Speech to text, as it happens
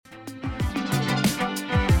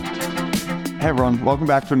Hey everyone, welcome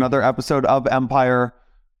back to another episode of Empire.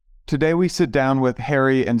 Today we sit down with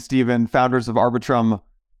Harry and Steven, founders of Arbitrum.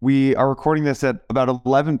 We are recording this at about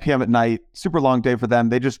 11 p.m. at night. Super long day for them.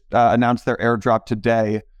 They just announced their airdrop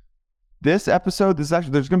today. There's going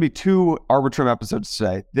to be two Arbitrum episodes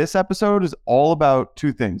today. This episode is all about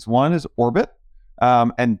two things. One is Orbit,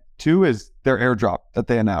 and two is their airdrop that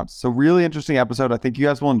they announced. So really interesting episode. I think you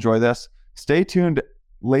guys will enjoy this. Stay tuned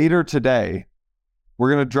later today. We're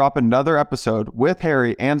going to drop another episode with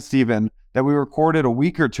Harry and Steven that we recorded a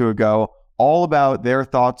week or two ago, all about their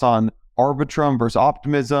thoughts on Arbitrum versus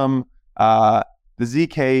Optimism, the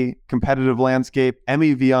ZK competitive landscape,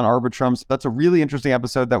 MEV on Arbitrum. So that's a really interesting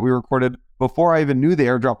episode that we recorded before I even knew the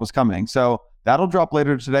airdrop was coming. So that'll drop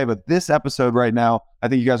later today. But this episode right now, I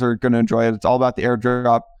think you guys are going to enjoy it. It's all about the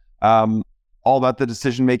airdrop, all about the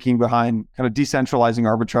decision making behind kind of decentralizing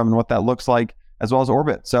Arbitrum and what that looks like, as well as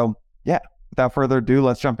Orbit. So yeah. Without further ado,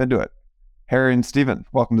 let's jump into it. Harry and Steven,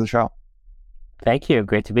 welcome to the show. Thank you.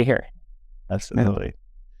 Great to be here. Absolutely.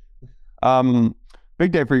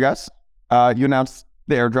 Big day for you guys. You announced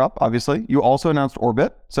the airdrop, obviously. You also announced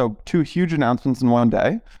Orbit. So two huge announcements in one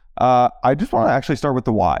day. I just want to actually start with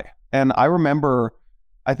the why. And I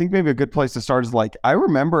think maybe a good place to start is I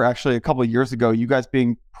remember actually a couple of years ago, you guys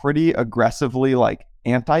being pretty aggressively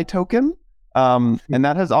anti-token. And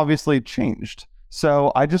that has obviously changed.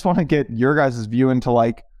 So I just want to get your guys' view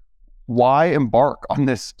into why embark on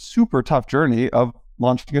this super tough journey of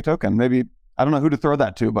launching a token. Maybe, I don't know who to throw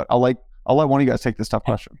that to, but I'll let one of you guys take this tough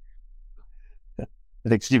question. I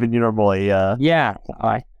think Steven, you normally... Yeah.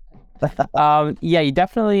 You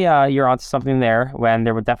definitely, you're onto something there when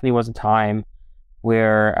there definitely was a time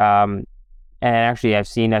where, and actually I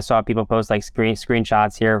saw people post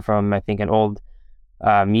screenshots here from, I think, an old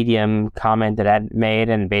Medium comment that Ed made,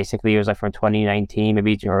 and basically it was from 2019,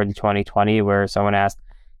 maybe early 2020, where someone asked,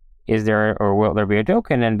 is there or will there be a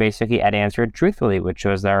token? And basically Ed answered truthfully, which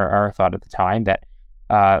was our thought at the time, that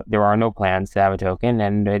there are no plans to have a token,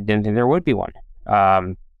 and I didn't think there would be one.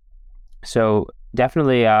 So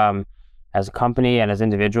definitely as a company and as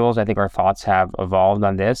individuals, I think our thoughts have evolved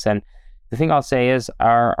on this. And the thing I'll say is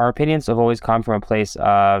our opinions have always come from a place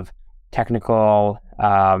of technical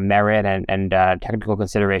merit and technical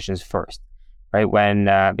considerations first, right? When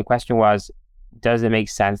the question was, does it make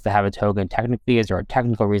sense to have a token technically? Is there a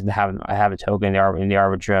technical reason to have a token in the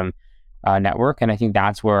Arbitrum network? And I think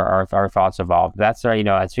that's where our thoughts evolved. That's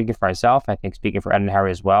I'm speaking for myself. I think speaking for Ed and Harry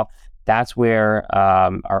as well. That's where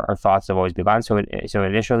our thoughts have always begun. So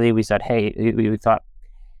initially we said, we thought,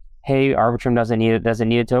 Arbitrum doesn't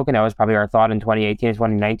need a token. That was probably our thought in 2018 and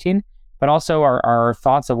 2019. But also our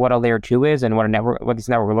thoughts of what a layer 2 is and what this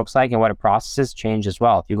network looks like and what it processes changed as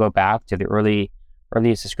well. If you go back to the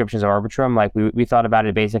earliest descriptions of Arbitrum, we thought about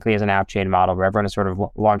it basically as an app chain model where everyone has sort of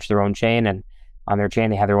launched their own chain, and on their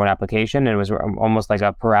chain they have their own application, and it was almost like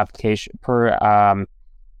a per application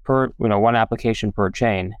one application per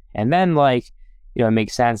chain. And then it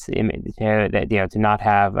makes sense to not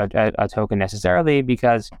have a token necessarily,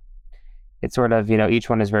 because it's sort of, each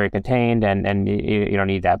one is very contained and you don't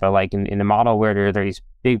need that. But in the model where there are these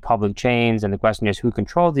big public chains, and the question is who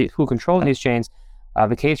controls these chains,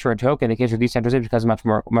 the case for a token, the case for decentralization becomes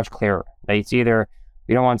much clearer. It's either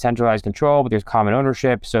we don't want centralized control, but there's common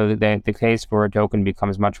ownership. So the case for a token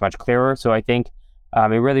becomes much clearer. So I think it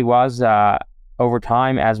really was over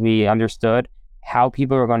time, as we understood how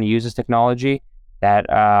people are going to use this technology, that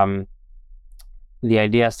the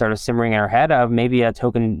idea started simmering in our head of maybe a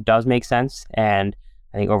token does make sense. And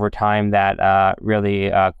I think over time that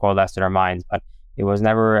really coalesced in our minds, but it was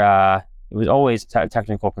never, it was always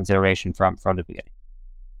technical consideration from the beginning.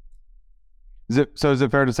 Is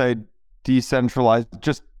it fair to say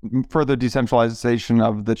just further decentralization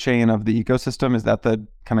of the chain of the ecosystem? Is that the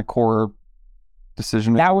kind of core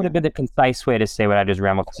decision? That would have been the concise way to say what I just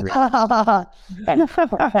rambled through.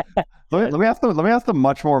 Let me ask the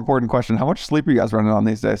much more important question. How much sleep are you guys running on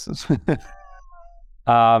these days?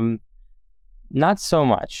 Not so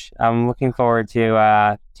much. I'm looking forward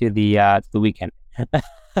to the weekend.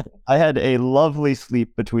 I had a lovely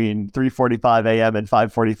sleep between 3:45 a.m. and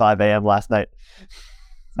 5:45 a.m. last night.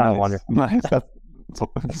 Nice. Wonderful. Nice.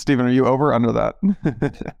 Steven, are you over or under that?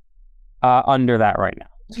 Under that right now.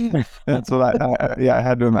 That's what I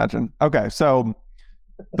had to imagine. Okay, so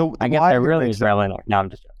I guess I really is railing. No, I'm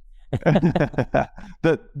just joking.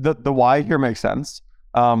 the why here makes sense.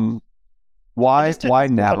 Why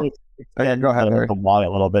now? Go ahead, Harry. The why a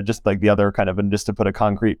little bit, just the other kind of, and just to put a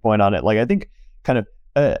concrete point on it. I think kind of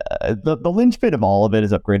the linchpin of all of it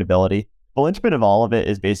is upgradability. The linchpin of all of it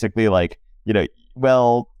is basically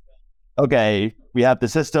okay, we have the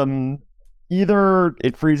system, either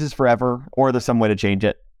it freezes forever or there's some way to change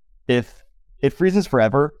it. If it freezes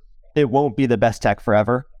forever, it won't be the best tech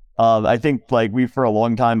forever. I think like we for a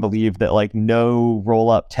long time believed that like no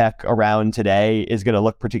roll-up tech around today is going to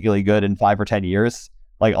look particularly good in 5 or 10 years.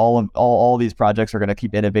 Like all these projects are going to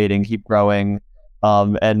keep innovating, keep growing,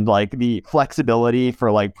 and like the flexibility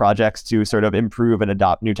for like projects to sort of improve and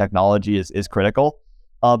adopt new technology is critical.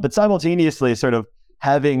 But simultaneously, sort of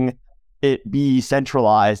having it be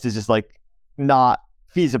centralized is just like not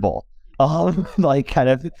feasible. Like kind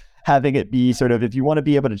of having it be sort of, if you want to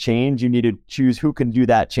be able to change, you need to choose who can do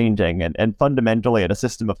that changing. And fundamentally at a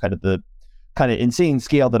system of kind of the kind of insane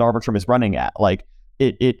scale that Arbitrum is running at, like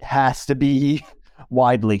it has to be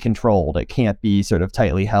widely controlled. It can't be sort of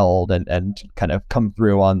tightly held and kind of come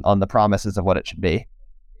through on the promises of what it should be.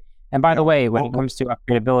 And by the way, when it comes to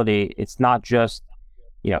upgradability, it's not just,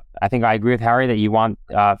 I think I agree with Harry that you want,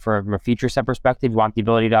 from a feature set perspective, you want the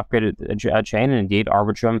ability to upgrade a chain. And indeed,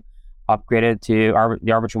 Arbitrum upgraded to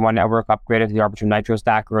the Arbitrum 1 network, upgraded to the Arbitrum Nitro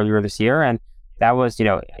stack earlier this year. And that was,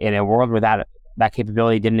 in a world where that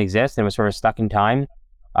capability didn't exist and was sort of stuck in time,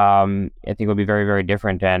 I think it would be very, very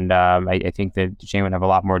different. And I think that the chain would have a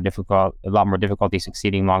lot more difficulty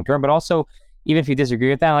succeeding long term. But also, even if you disagree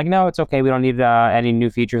with that, like, no, it's okay, we don't need any new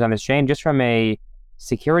features on this chain. Just from a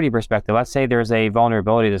security perspective, let's say there's a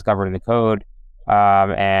vulnerability discovered in the code,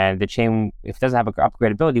 and the chain, if it doesn't have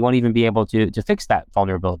upgradability, won't even be able to fix that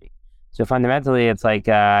vulnerability. So fundamentally, it's like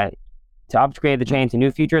to upgrade the chain to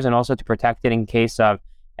new features and also to protect it in case of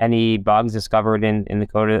any bugs discovered in the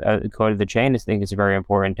code of the chain. I think it's very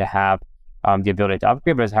important to have the ability to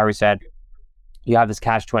upgrade. But as Harry said, you have this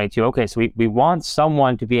catch-22. Okay, so we want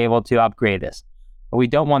someone to be able to upgrade this, but we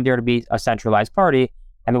don't want there to be a centralized party.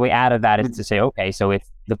 And the way out of that is to say, okay, so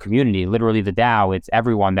it's the community, literally the DAO, it's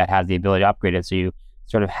everyone that has the ability to upgrade it. So you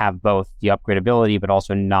sort of have both the upgradability, but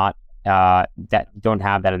also not that don't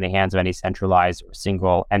have that in the hands of any centralized or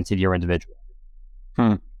single entity or individual.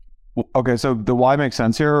 Okay, so the why makes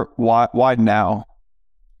sense here. Why now?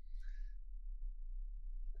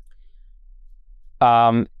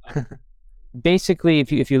 Basically,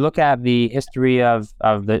 if you look at the history of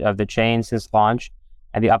the chain since launch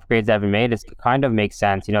and the upgrades that have been made, it kind of makes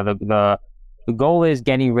sense. The goal is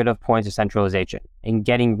getting rid of points of centralization and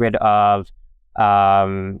getting rid of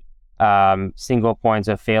single points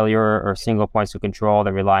of failure or single points of control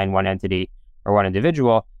that rely on one entity or one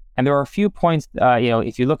individual. And there are a few points,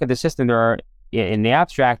 if you look at the system, in the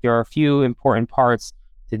abstract, there are a few important parts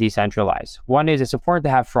to decentralize. One is it's important to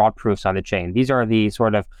have fraud proofs on the chain. These are the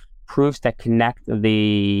sort of proofs that connect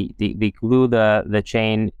the glue the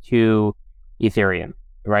chain to Ethereum,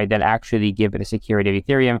 right? That actually give it a security of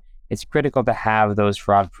Ethereum. It's critical to have those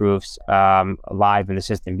fraud proofs live in the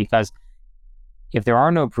system, because if there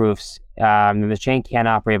are no proofs, then the chain can't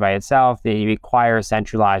operate by itself. It requires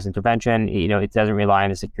centralized intervention. It doesn't rely on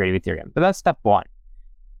the security of Ethereum. But that's step one.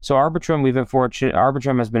 So Arbitrum,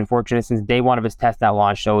 Arbitrum has been fortunate since day one of its testnet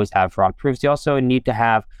launch to always have fraud proofs. You also need to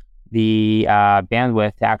have the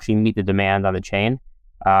bandwidth to actually meet the demand on the chain.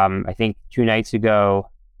 I think 2 nights ago,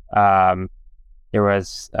 there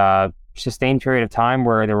was a sustained period of time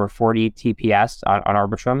where there were 40 TPS on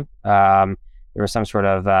Arbitrum. There was some sort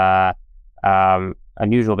of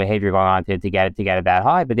unusual behavior going on to get it that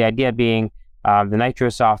high. But the idea being, the Nitro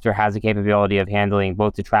software has the capability of handling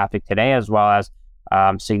both the traffic today as well as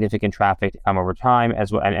significant traffic to come over time,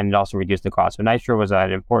 as well, and it also reduced the cost. So Nitro was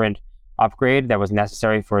an important upgrade that was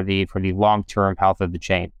necessary for the long-term health of the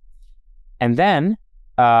chain. And then,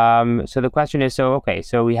 so the question is, so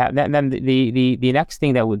we have then the next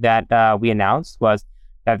thing that we announced was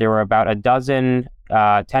that there were about a dozen,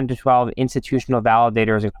 10 to 12 institutional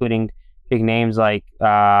validators, including big names like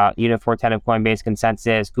Unit 410 of Coinbase,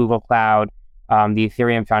 Consensus, Google Cloud, the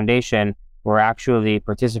Ethereum Foundation, were actually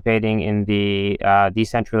participating in the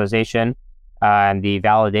decentralization and the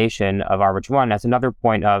validation of Arbitrum 1. That's another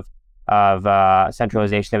point of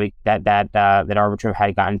centralization that Arbitrum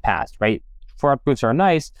had gotten past, right? Fraud proofs are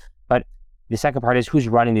nice, but the second part is who's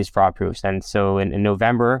running these fraud proofs. And so in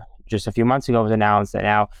November, just a few months ago, it was announced that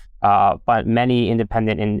now, but many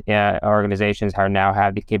independent organizations now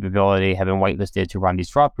have the capability, have been whitelisted to run these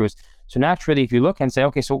fraud proofs. So naturally, if you look and say,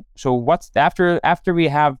 okay, so what's after we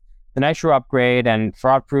have the Nitro upgrade and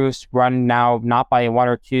fraud proofs run now not by 1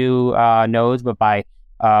 or 2 nodes, but by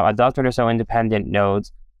a dozen or so independent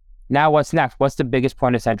nodes. Now, what's next? What's the biggest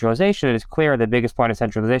point of centralization? It is clear the biggest point of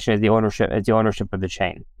centralization is the ownership of the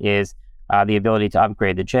chain, is the ability to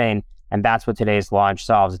upgrade the chain, and that's what today's launch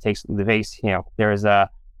solves. It takes the base. There is a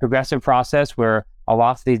progressive process where a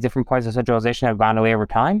lot of these different points of centralization have gone away over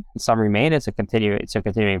time, and some remain. It's a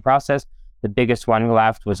continuing process. The biggest one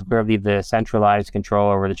left was clearly the centralized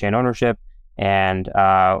control over the chain ownership. And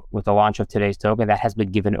with the launch of today's token, that has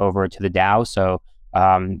been given over to the DAO. So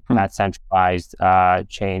that centralized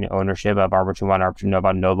chain ownership of Arbitrum 1, Arbitrum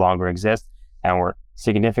Nova no longer exists. And we're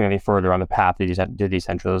significantly further on the path to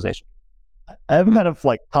decentralization. I have kind of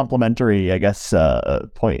like complementary, I guess,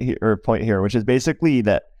 point here, which is basically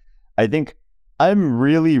that I think I'm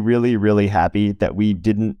really, really, really happy that we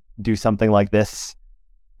didn't do something like this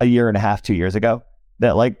a year and a half, 2 years ago.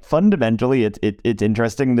 That like fundamentally, it's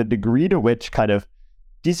interesting the degree to which kind of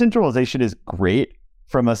decentralization is great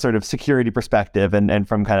from a sort of security perspective and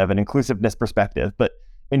from kind of an inclusiveness perspective, but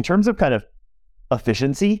in terms of kind of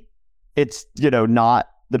efficiency, it's not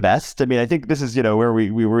the best. I mean, I think this is where we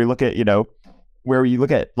look at where you look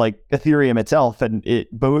at like Ethereum itself, and it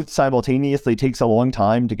both simultaneously takes a long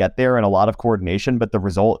time to get there and a lot of coordination, but the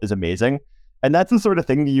result is amazing. And that's the sort of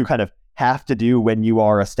thing that you kind of have to do when you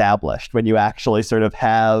are established, when you actually sort of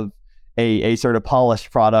have a sort of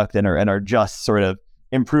polished product and are just sort of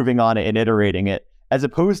improving on it and iterating it, as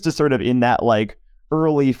opposed to sort of in that like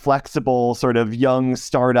early flexible sort of young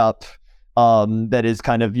startup that is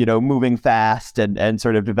kind of moving fast and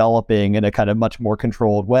sort of developing in a kind of much more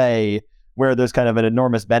controlled way, where there's kind of an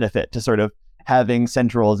enormous benefit to sort of having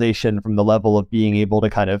centralization from the level of being able to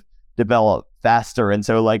kind of develop faster. And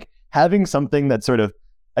so like having something that sort of,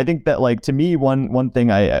 I think that like to me one thing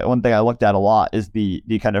I looked at a lot is the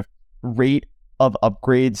kind of rate of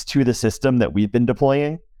upgrades to the system that we've been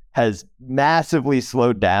deploying has massively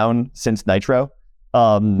slowed down since Nitro.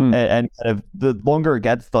 And kind of the longer it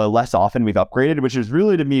gets, the less often we've upgraded, which is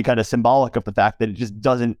really to me kind of symbolic of the fact that it just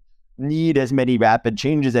doesn't need as many rapid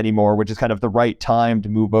changes anymore, which is kind of the right time to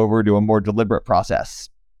move over to a more deliberate process.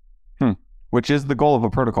 Which is the goal of a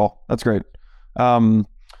protocol. That's great.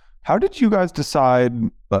 How did you guys decide?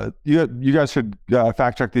 You guys should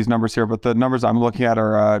fact check these numbers here, but the numbers I'm looking at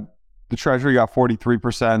are the treasury got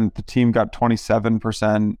 43%, the team got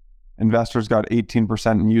 27%, investors got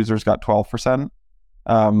 18%, and users got 12%.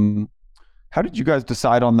 How did you guys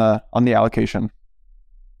decide on the allocation?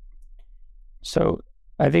 So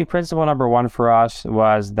I think principle number one for us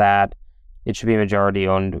was that it should be majority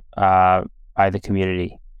owned by the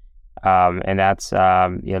community. And that's,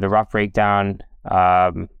 the rough breakdown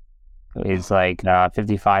is like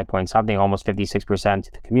 55 point something, almost 56%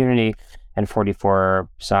 to the community and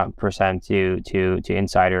 44% to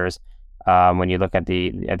insiders when you look at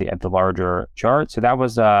the larger chart. So that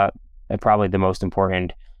was probably the most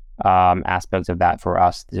important aspects of that for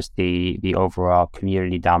us, just the overall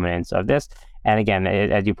community dominance of this. And again,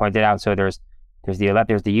 as you pointed out, so there's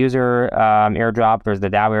the user airdrop, there's the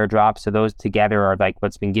DAO airdrop. So those together are like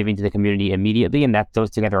what's been given to the community immediately, and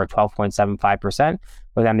those together are 12.75%.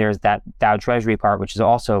 But then there's that DAO treasury part, which is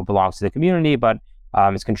also belongs to the community, but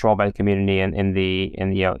is controlled by the community and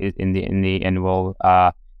will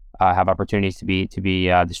have opportunities to be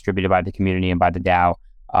distributed by the community and by the DAO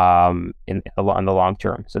in the long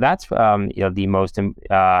term. So that's the most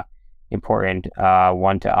important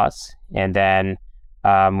one to us. And then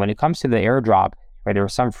when it comes to the airdrop, right, there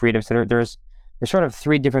was some freedom. So there's sort of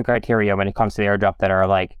three different criteria when it comes to the airdrop that are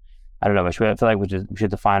like, I don't know, I feel like we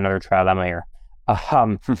should define another trilemma here.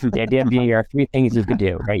 The idea being there are three things you could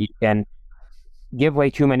do, right? You can give away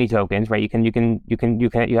too many tokens, right? You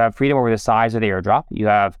have freedom over the size of the airdrop. You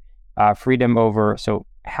have freedom over, so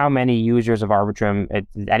how many users of Arbitrum,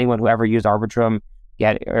 anyone who ever used Arbitrum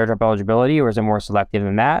get airdrop eligibility, or is it more selective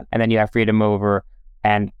than that? And then you have freedom over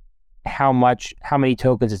and how many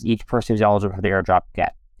tokens does each person who's eligible for the airdrop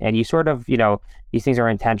get? And you sort of, these things are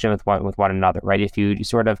in tension with one another, right? If your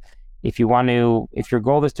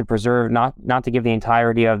goal is to preserve, not to give the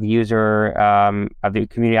entirety of the user of the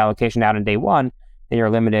community allocation out on day one, then you're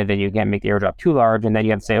limited and you can't make the airdrop too large. And then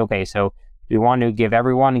you have to say, okay, so do you want to give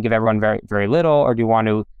everyone very, very little, or do you want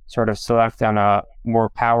to sort of select on a more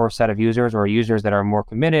power set of users or users that are more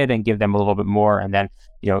committed and give them a little bit more? And then,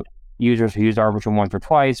 users who use Arbitrum once or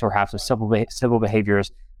twice or have some simple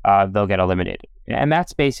behaviors, they'll get eliminated. And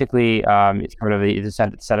that's basically it's sort of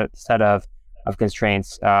the set of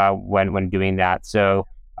constraints when doing that. So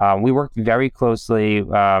we worked very closely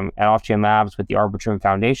at Offchain Labs with the Arbitrum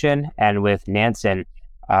Foundation and with Nansen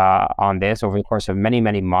on this over the course of many,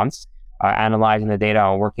 many months, analyzing the data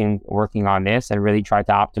and working on this, and really tried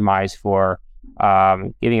to optimize for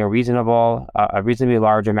giving a reasonably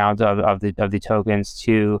large amount of the tokens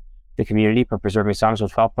to the community, but preserving some. So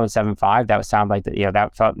 12.75, that would sound like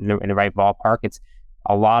that felt in the right ballpark. It's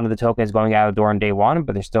a lot of the tokens going out of the door on day one,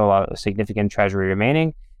 but there's still a significant treasury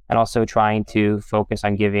remaining, and also trying to focus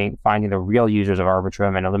on finding the real users of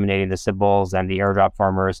Arbitrum and eliminating the Sybils and the airdrop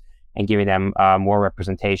farmers and giving them more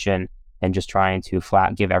representation than just trying to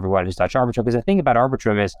flat give everyone who's touched Arbitrum. Because the thing about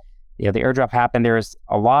Arbitrum is, the airdrop happened. There's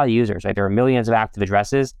a lot of users, right? There are millions of active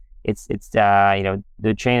addresses. The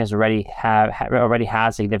chain has already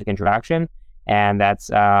has significant traction, and that's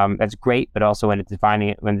great. But also when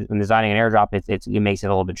designing an airdrop, it makes it a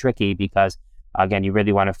little bit tricky because again, you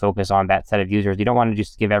really want to focus on that set of users. You don't want to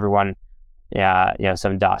just give everyone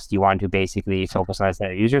some dust. You want to basically focus on that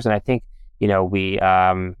set of users. And I think we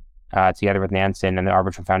together with Nansen and the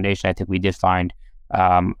Arbitrum Foundation, I think we did find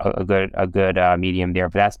a good medium there.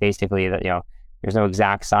 But that's basically there's no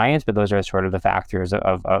exact science, but those are sort of the factors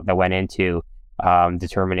of that went into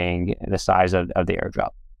determining the size of the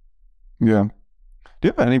airdrop. Yeah. Do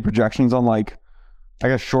you have any projections on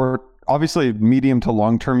short, obviously medium to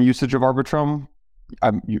long-term usage of Arbitrum?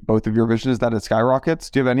 Both of your vision is that it skyrockets.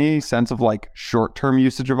 Do you have any sense of short-term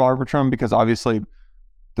usage of Arbitrum? Because obviously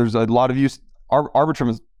there's a lot of use. Arbitrum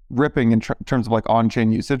is ripping in terms of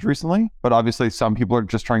on-chain usage recently, but obviously some people are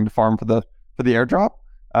just trying to farm for the airdrop.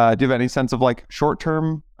 Do you have any sense of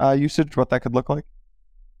short-term usage, what that could look like?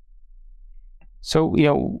 So,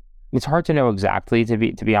 it's hard to know exactly, to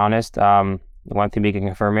be honest. One thing we can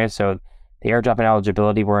confirm is, so the airdrop and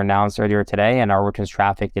eligibility were announced earlier today, and Arbitrum's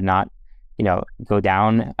traffic did not, go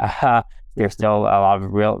down. There's still a lot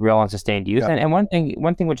of real and sustained use. Yeah. And one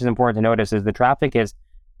thing which is important to notice is the traffic is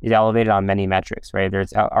elevated on many metrics, right?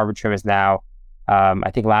 Arbitrum is now, I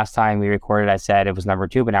think last time we recorded, I said it was number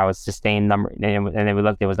 2, but now it's sustained number, and then we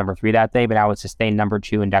looked, it was number 3 that day, but now it's sustained number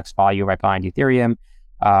 2 index value right behind Ethereum.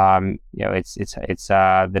 It's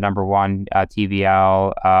the number 1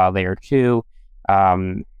 TVL layer 2.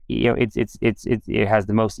 It has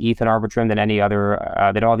the most ETH in Arbitrum than any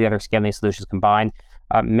other than all the other scaling solutions combined.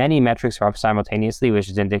 Many metrics are up simultaneously, which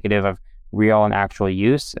is indicative of real and actual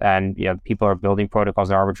use. And people are building protocols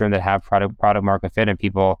in Arbitrum that have product market fit, and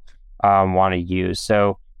people want to use.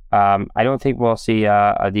 So I don't think we'll see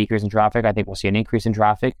a decrease in traffic. I think we'll see an increase in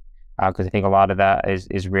traffic because I think a lot of that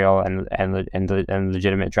is real and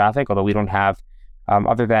legitimate traffic. Although we don't have,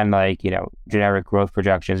 other than generic growth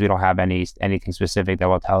projections, we don't have anything specific that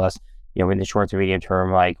will tell us in the short to medium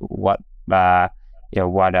term what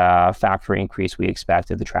factor increase we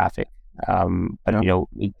expect of the traffic. But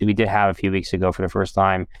we did have a few weeks ago, for the first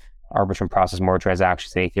time, Arbitrum processed more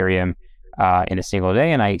transactions than Ethereum in a single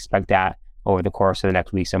day, and I expect that over the course of the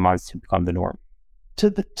next weeks and months to become the norm. To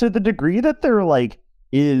the degree that there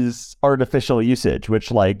is artificial usage,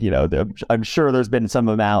 which I'm sure there's been some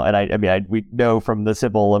amount, and we know from the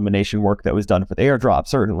Sybil elimination work that was done for the airdrop,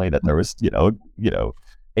 certainly that there was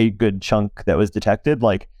a good chunk that was detected.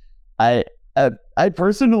 I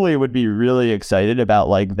personally would be really excited about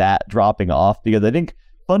that dropping off, because I think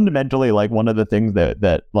fundamentally one of the things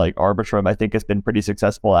that Arbitrum I think has been pretty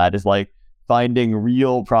successful at is finding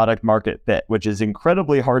real product market fit, which is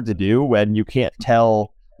incredibly hard to do when you can't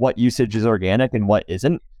tell what usage is organic and what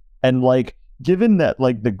isn't. And given that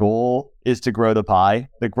the goal is to grow the pie,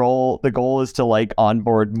 the goal is to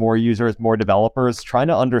onboard more users, more developers, trying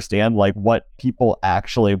to understand what people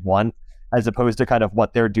actually want, as opposed to kind of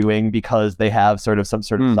what they're doing because they have some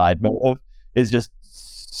sort of side motive, is just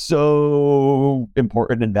so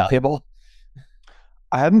important and valuable.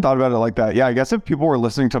 I hadn't thought about it like that. Yeah, I guess if people were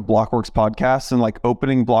listening to Blockworks podcasts and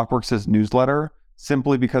opening Blockworks' newsletter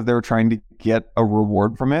simply because they were trying to get a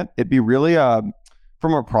reward from it, it'd be really,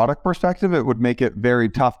 from a product perspective, it would make it very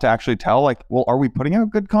tough to actually tell, well, are we putting out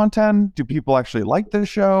good content? Do people actually like this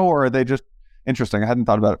show? Or are they just interesting? I hadn't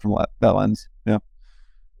thought about it from that lens. Yeah.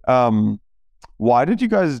 Why did you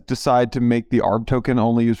guys decide to make the ARB token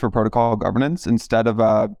only used for protocol governance instead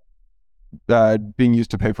of being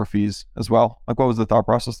used to pay for fees as well? What was the thought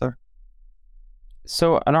process there?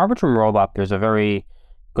 So an Arbitrum rollup, there's a very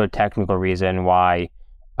good technical reason why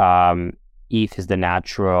ETH is the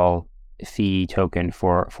natural fee token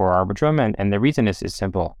for Arbitrum, and the reason is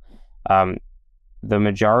simple. The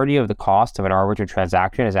majority of the cost of an Arbitrum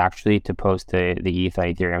transaction is actually to post the ETH on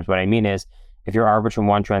Ethereum. So what I mean is, if your Arbitrum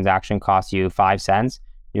 1 transaction costs you 5 cents,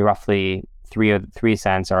 you roughly 3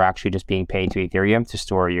 cents are actually just being paid to Ethereum to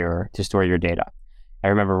store your data. I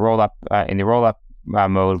remember in the rollup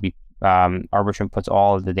mode, Arbitrum puts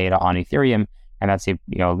all of the data on Ethereum, and that's a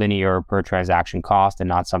linear per transaction cost, and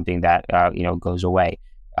not something that goes away.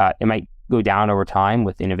 It might go down over time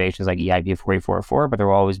with innovations like EIP 4404, but there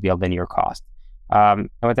will always be a linear cost. And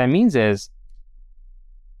what that means is,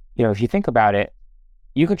 if you think about it,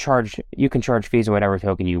 you can charge fees on whatever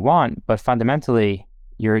token you want, but fundamentally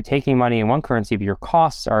you're taking money in one currency, but your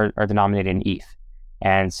costs are denominated in ETH.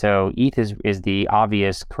 And so ETH is the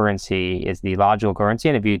obvious currency, is the logical currency.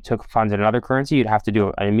 And if you took funds in another currency, you'd have to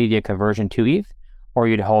do an immediate conversion to ETH, or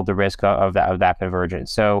you'd hold the risk of that conversion.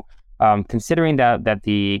 So considering that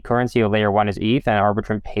the currency of layer 1 is ETH and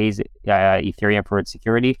Arbitrum pays Ethereum for its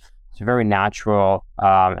security, it's very natural,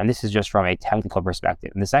 and this is just from a technical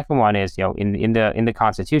perspective. And the second one is, in the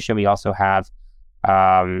Constitution, we also have,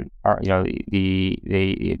 the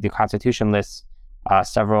Constitution lists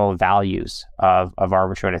several values of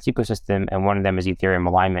Arbitrum and its ecosystem, and one of them is Ethereum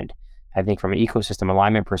alignment. I think from an ecosystem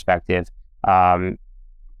alignment perspective,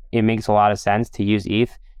 it makes a lot of sense to use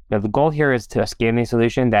ETH. The goal here is to a scaling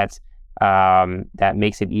solution that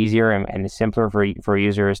makes it easier and simpler for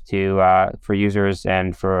users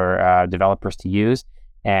and for developers to use.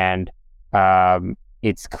 And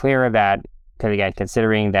it's clear that, again,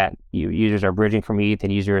 considering that users are bridging from ETH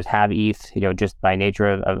and users have ETH, just by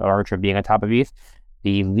nature of Arbitrum being on top of ETH,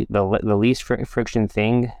 the least friction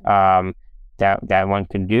thing that one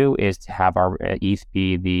can do is to have our ETH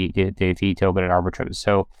be the fee token in Arbitrum.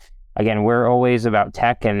 So again, we're always about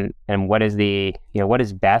tech and what is what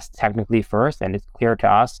is best technically first, and it's clear to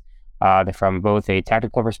us that from both a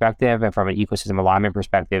technical perspective and from an ecosystem alignment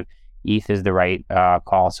perspective, ETH is the right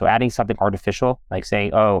call. So adding something artificial, like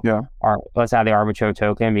saying, let's add the Arbitrum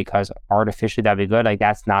token because artificially that'd be good, like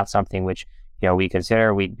that's not something which we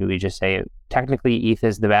consider. We just say technically ETH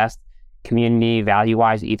is the best. Community value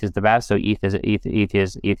wise, ETH is the best. So ETH is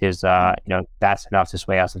that's enough to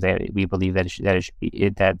sway us. And we believe that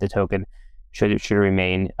that the token should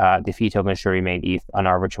remain the fee token should remain ETH on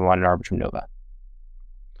Arbitrum 1 and Arbitrum Nova.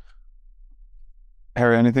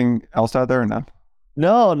 Harry, anything else out there or no?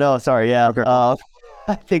 No, sorry. Yeah. Okay.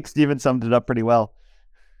 I think Steven summed it up pretty well.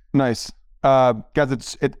 Nice. Guys,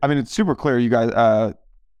 it's super clear. You guys,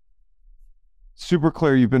 super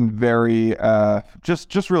clear. You've been very,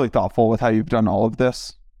 just really thoughtful with how you've done all of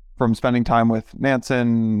this, from spending time with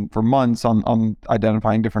Nansen for months on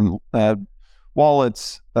identifying different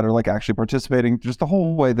wallets that are like actually participating, just the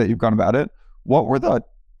whole way that you've gone about it. What were the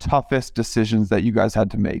toughest decisions that you guys had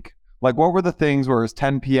to make? Like, what were the things where it's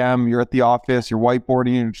 10 p.m., you're at the office, you're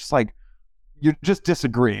whiteboarding, and you're just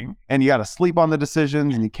disagreeing, and you got to sleep on the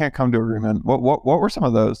decisions, and you can't come to agreement? What were some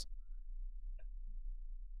of those?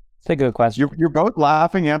 It's a good question. You're both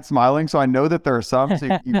laughing and smiling, so I know that there are some.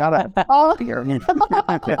 So you gotta.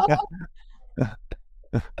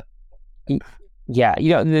 Yeah,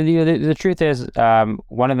 the truth is,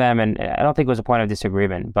 one of them, and I don't think it was a point of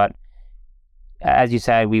disagreement, but as you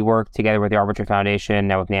said, we worked together with the Arbitrum Foundation,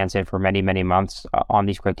 now with Nansen, for many, many months on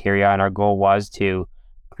these criteria. And our goal was to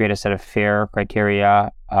create a set of fair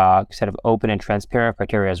criteria, set of open and transparent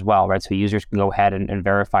criteria as well, right? So users can go ahead and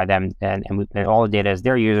verify them. And all the data is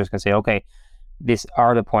their users can say, okay, these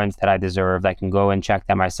are the points that I deserve. I can go and check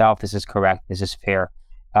that myself. This is correct. This is fair.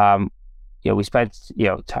 We spent,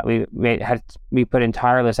 we put in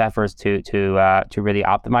tireless efforts to really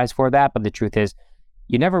optimize for that. But the truth is,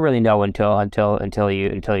 you never really know until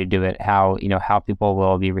you do it, how people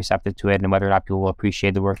will be receptive to it, and whether or not people will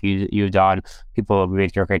appreciate the work you've done. People will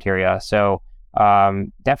read your criteria. So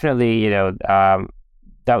definitely,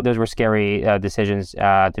 those were scary decisions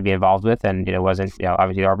to be involved with, and it wasn't,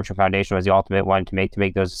 obviously the Arbitrum Foundation was the ultimate one to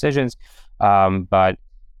make those decisions. But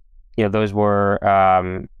those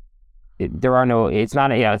were it's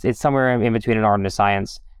not it's somewhere in between an art and a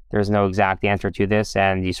science. There's no exact answer to this,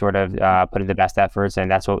 and you sort of put in the best efforts,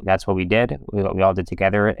 and that's what we did. We all did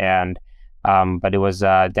together, and but it was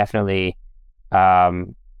definitely a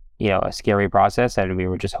scary process, and we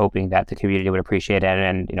were just hoping that the community would appreciate it.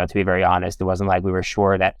 And to be very honest, it wasn't like we were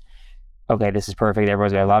sure that, okay, this is perfect,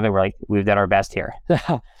 everyone's gonna love it. We're like, we've done our best here.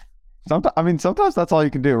 Sometimes that's all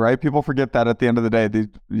you can do, right? People forget that at the end of the day,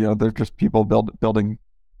 they're just people building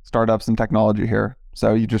startups and technology here.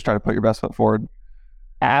 So you just try to put your best foot forward.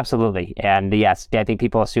 Absolutely. And yes, I think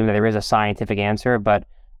people assume that there is a scientific answer, but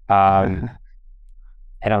I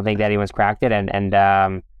don't think that anyone's cracked it.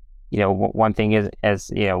 And one thing is,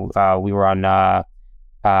 as we were on,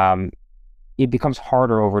 it becomes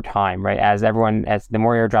harder over time, right? As the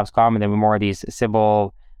more airdrops come, and then the more of these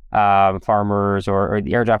Sybil farmers or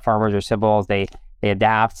the airdrop farmers or Sybils, they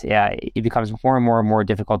adapt. It becomes more and more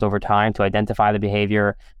difficult over time to identify the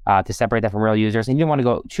behavior, to separate that from real users. And you don't want to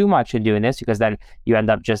go too much in doing this, because then you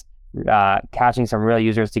end up just catching some real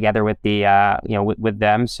users together with the with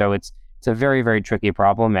them. So it's a very, very tricky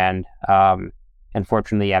problem. And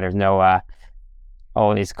unfortunately, there's no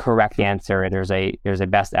always correct answer. There's a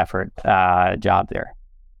best effort job there.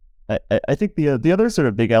 I think the other sort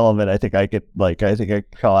of big element I could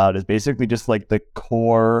call out is basically just like the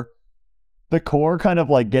core kind of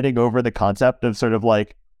like getting over the concept of sort of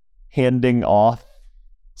like handing off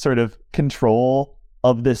sort of control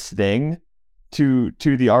of this thing to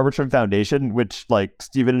the Arbitrum Foundation, which like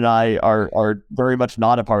Steven and I are very much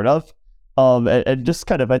not a part of. And just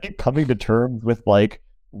kind of, I think, coming to terms with like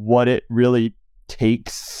what it really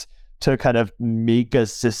takes to kind of make a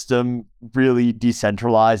system really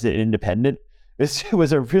decentralized and independent. It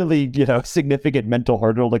was a really, significant mental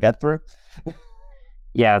hurdle to get through.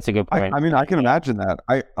 Yeah, that's a good point. I mean, I can imagine that.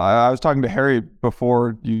 I was talking to Harry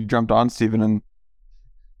before you jumped on, Stephen, and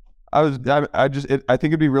I think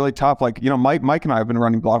it'd be really tough. Like, Mike and I have been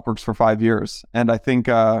running Blockworks for 5 years, and I think,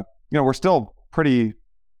 we're still pretty.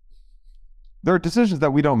 There are decisions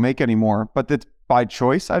that we don't make anymore, but it's by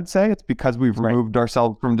choice. I'd say it's because we've removed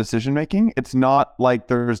ourselves from decision making. It's not like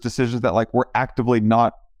there's decisions that like we're actively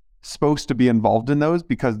not supposed to be involved in those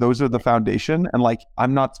because those are the foundation, and like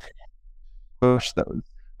I'm not push those.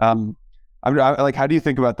 Like, how do you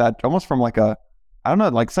think about that? Almost from like a, I don't know,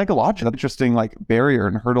 like psychological, interesting like barrier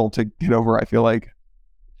and hurdle to get over. I feel like.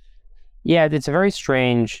 Yeah, it's a very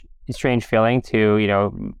strange feeling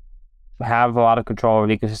to have a lot of control over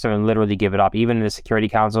the ecosystem and literally give it up. Even in the Security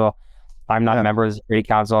Council, I'm not a member of the Security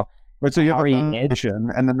Council. Right, so you have a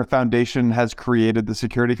foundation, and then the foundation has created the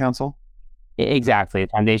Security Council? Exactly.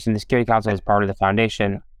 The Security Council is part of the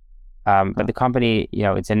foundation. But the company,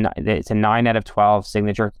 it's a 9 out of 12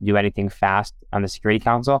 signature to do anything fast on the Security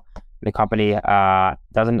Council. The company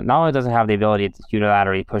doesn't have the ability to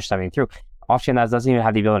unilaterally push something through. Offchain Labs doesn't even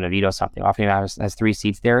have the ability to veto something. Offchain Labs has 3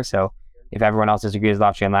 seats there, so if everyone else disagrees with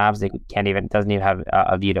Offchain Labs, doesn't even have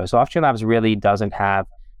a veto. So Offchain Labs really doesn't have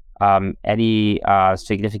any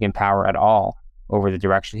significant power at all over the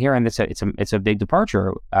direction here, and it's a big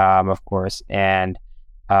departure, of course, and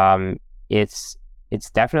it's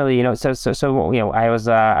definitely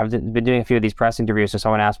I've been doing a few of these press interviews. So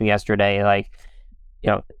someone asked me yesterday, like,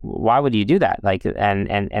 why would you do that? Like, and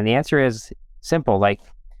the answer is simple. Like,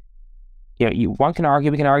 we can argue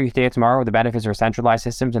today or tomorrow the benefits for centralized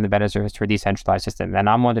systems and the benefits for decentralized systems. And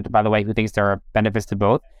I'm one, by the way, who thinks there are benefits to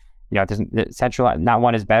both. Not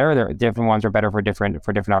one is better. There are different ones are better for different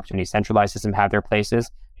opportunities. Centralized systems have their places.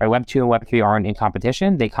 Right? Web 2 and Web 3 aren't in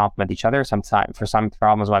competition. They complement each other. Sometimes for some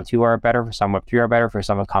problems, Web 2 are better. For some, Web 3 are better. For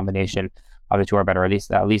some, a combination of the two are better. At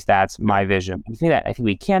least that's my vision. The thing that I think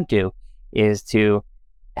we can't do is to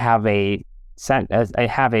have a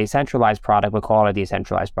centralized product, but call it a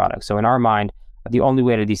decentralized product. So in our mind, the only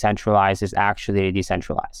way to decentralize is actually to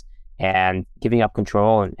decentralize, and giving up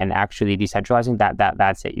control and actually decentralizing.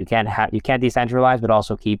 That's it. You can't decentralize, but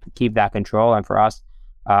also keep that control. And for us,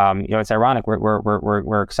 it's ironic.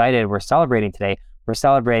 We're excited. We're celebrating today. We're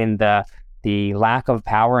celebrating the lack of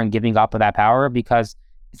power and giving up of that power, because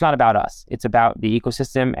it's not about us. It's about the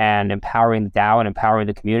ecosystem and empowering the DAO and empowering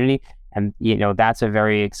the community. And, that's a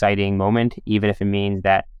very exciting moment, even if it means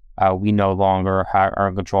that we no longer are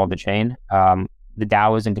in control of the chain. The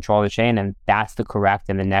DAO is in control of the chain, and that's the correct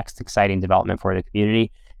and the next exciting development for the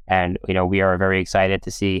community. And, we are very excited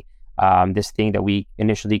to see this thing that we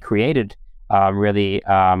initially created really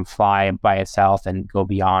fly by itself and go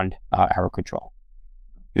beyond our control.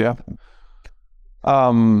 Yeah.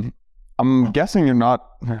 I'm guessing you're not,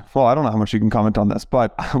 well, I don't know how much you can comment on this,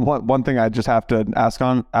 but one thing I just have to ask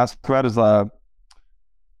about is, I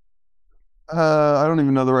don't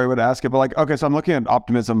even know the right way to ask it, but like, okay, so I'm looking at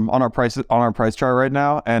optimism on our price chart right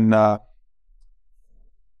now, and talk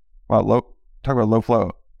about low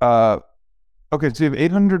flow. Okay, so you have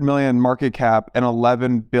 800 million market cap and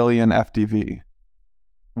 11 billion FDV.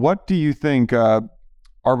 What do you think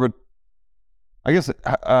I guess,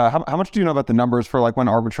 how much do you know about the numbers for like when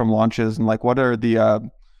Arbitrum launches, and like what do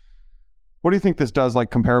you think this does like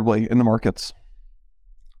comparably in the markets?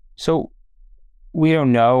 So we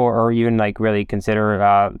don't know or even like really consider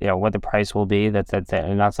what the price will be. That's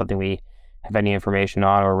not something we have any information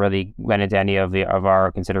on or really went into any of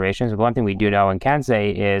our considerations. But one thing we do know and can say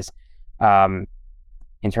is, in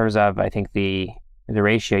terms of, I think the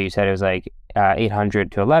ratio you said it was like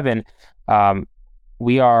 800 to 11.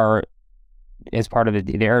 We are, as part of the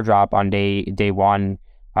airdrop on day one,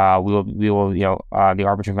 we will the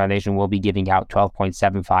Arbitrum Foundation will be giving out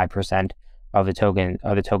 12.75% of the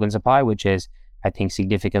token supply, which is, I think,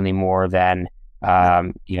 significantly more than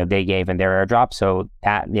they gave in their airdrop. So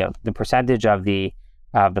that the percentage of the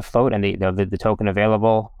float and the token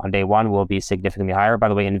available on day one will be significantly higher. By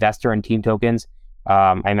the way, investor and team tokens,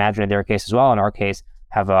 I imagine in their case as well, in our case,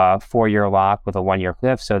 have a 4-year lock with a 1-year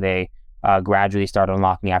cliff. So they gradually start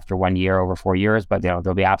unlocking after 1 year over 4 years, but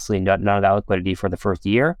there'll be absolutely none of that liquidity for the first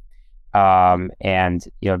year. So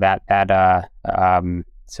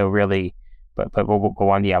really, but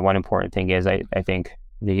one important thing is I think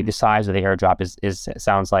the size of the airdrop is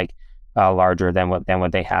sounds like larger than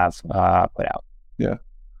what they have put out. Yeah.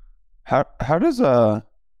 How does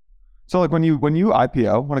So like when you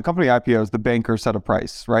IPO, when a company IPOs, the bankers set a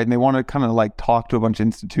price, right? And they want to kind of like talk to a bunch of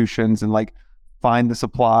institutions and like find the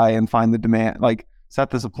supply and find the demand, like set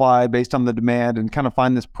the supply based on the demand and kind of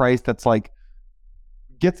find this price that's like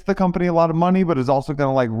gets the company a lot of money, but is also going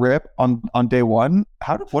to like rip on day one.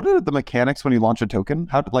 What are the mechanics when you launch a token?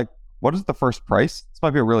 What is the first price? This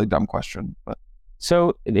might be a really dumb question, but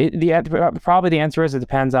So probably the answer is it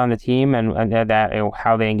depends on the team and that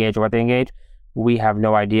how they engage or what they engage. We have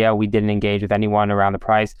no idea. We didn't engage with anyone around the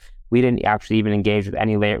price. We didn't actually even engage with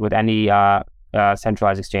any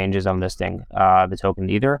centralized exchanges on listing the token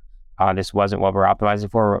either. This wasn't what we're optimizing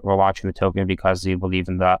for. We're launching the token because we believe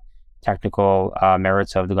in the technical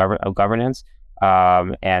merits of the governance.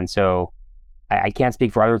 And so I can't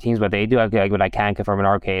speak for other teams, what they do. What I can confirm in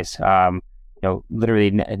our case,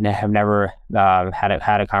 literally have never had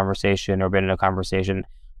a conversation or been in a conversation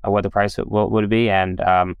of what the price would be, and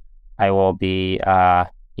I will be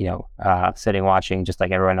sitting watching just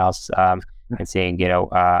like everyone else and seeing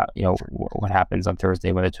what happens on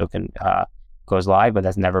Thursday when the token goes live. But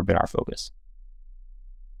that's never been our focus.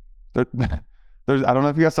 I don't know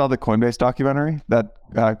if you guys saw the Coinbase documentary that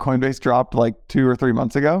Coinbase dropped like 2 or 3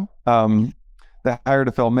 months ago. They hired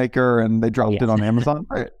a filmmaker and they dropped it on Amazon.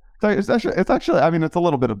 Right. So it's actually, I mean, it's a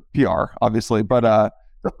little bit of PR, obviously, but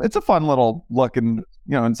it's a fun little look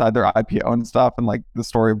inside their IPO and stuff, and like the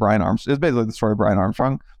story of Brian Armstrong. It's basically the story of Brian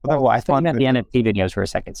Armstrong. I thought you meant the NFT videos for a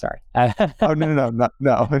second. Sorry. Oh no. I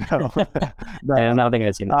don't think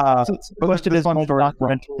I've seen that. The question is, when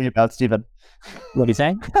documentary about Stephen? What are you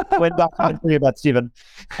saying? When documentary about Stephen?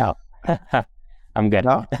 Oh. I'm good.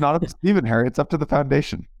 No, it's not up to Stephen, Harry. It's up to the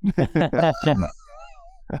foundation.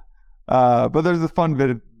 But there's a fun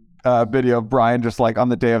video of Brian just like on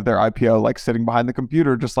the day of their IPO, like sitting behind the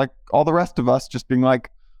computer, just like all the rest of us, just being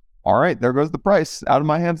like, all right, there goes the price, out of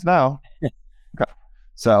my hands now. Okay.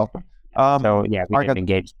 So yeah, we get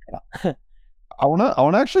engaged. I want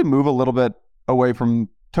to actually move a little bit away from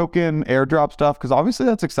token airdrop stuff, because obviously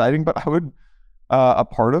that's exciting, but I would a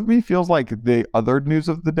part of me feels like the other news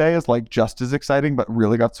of the day is like just as exciting, but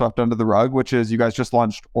really got swept under the rug, which is you guys just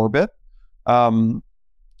launched Orbit.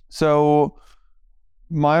 So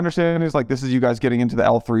my understanding is like this is you guys getting into the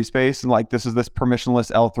L3 space, and like this is this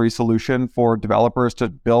permissionless L3 solution for developers to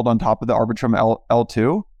build on top of the Arbitrum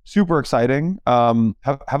L2. Super exciting. Have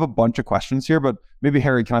a bunch of questions here, but maybe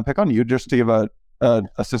Harry, can I pick on you just to give a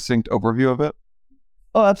succinct overview of it?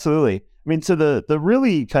 Oh, absolutely. I mean, so the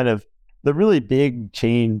really big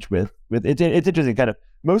change with it's interesting. Kind of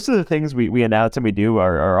most of the things we announce and we do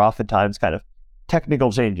are oftentimes kind of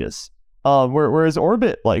technical changes. Whereas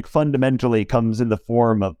Orbit like fundamentally comes in the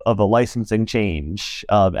form of a licensing change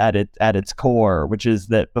at its core, which is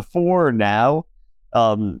that before now,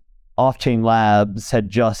 Off-Chain Labs had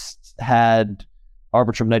just had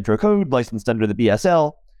Arbitrum Nitro code licensed under the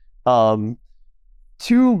BSL.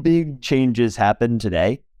 Two big changes happened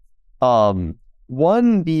today.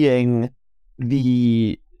 One being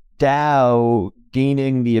the DAO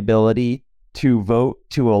gaining the ability to vote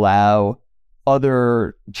to allow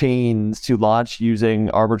other chains to launch using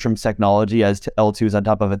Arbitrum's technology as L2s on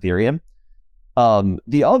top of Ethereum.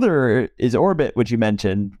 The other is Orbit, which you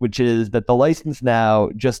mentioned, which is that the license now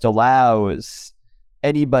just allows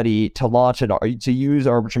anybody to use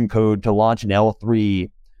Arbitrum code to launch an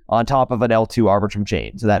L3 on top of an L2 Arbitrum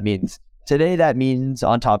chain. So that means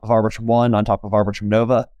on top of Arbitrum 1, on top of Arbitrum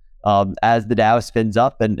Nova, as the DAO spins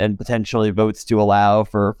up and potentially votes to allow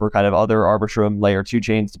for kind of other Arbitrum layer 2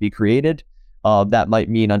 chains to be created. That might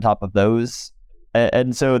mean on top of those,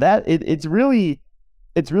 and so that it's really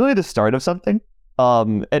the start of something.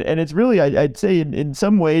 And it's really I'd say in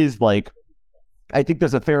some ways, like I think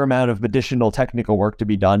there's a fair amount of additional technical work to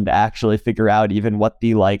be done to actually figure out even what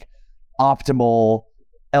the like optimal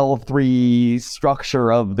L3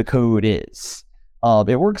 structure of the code is.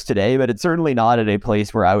 It works today, but it's certainly not at a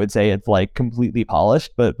place where I would say it's like completely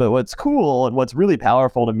polished. But what's cool and what's really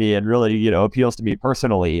powerful to me and really appeals to me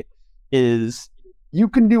personally is you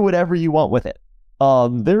can do whatever you want with it.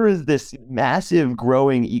 There is this massive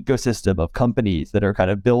growing ecosystem of companies that are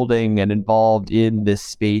kind of building and involved in this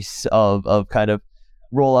space of kind of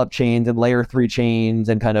roll-up chains and layer 3 chains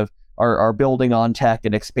and kind of are building on tech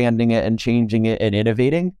and expanding it and changing it and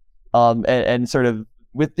innovating. And sort of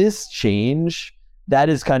with this change, that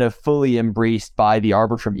is kind of fully embraced by the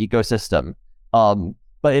Arbitrum ecosystem.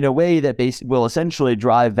 But in a way that will essentially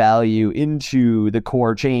drive value into the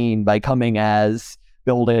core chain by coming as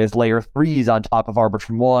building as layer 3s on top of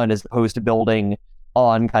Arbitrum 1 as opposed to building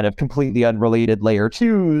on kind of completely unrelated layer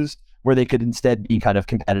 2s where they could instead be kind of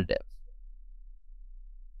competitive.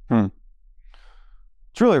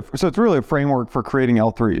 It's really a framework for creating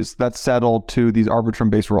L3s that's settled to these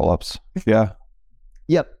Arbitrum-based rollups. Yeah.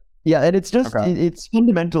 Yep. Yeah, and it's just it's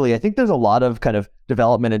fundamentally, I think there's a lot of kind of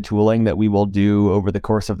development and tooling that we will do over the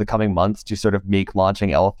course of the coming months to sort of make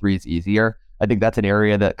launching L3s easier. I think that's an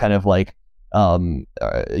area that kind of like around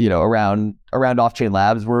off-chain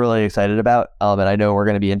labs we're really excited about, and I know we're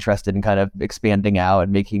going to be interested in kind of expanding out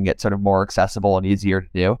and making it sort of more accessible and easier to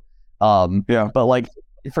do. But like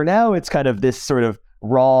for now, it's kind of this sort of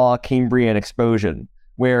raw Cambrian explosion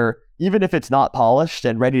where even if it's not polished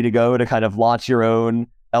and ready to go to kind of launch your own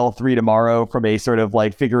L3 tomorrow from a sort of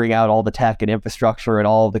like figuring out all the tech and infrastructure and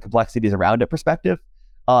all the complexities around it perspective,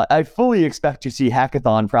 I fully expect to see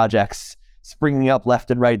hackathon projects springing up left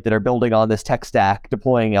and right that are building on this tech stack,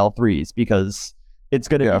 deploying L3s, because it's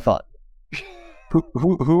going to be fun.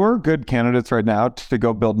 Who are good candidates right now to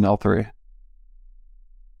go build an L3?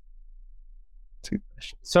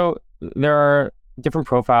 So there are different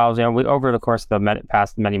profiles. Over the course of the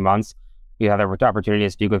past many months, you have the opportunity to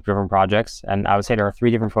speak with different projects, and I would say there are 3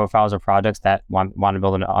 different profiles of projects that want to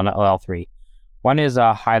build an L3. One is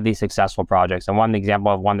highly successful projects, and one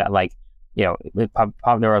example of one that there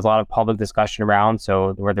was a lot of public discussion around.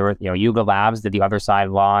 So where there were Yuga Labs did the other side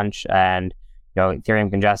launch, and Ethereum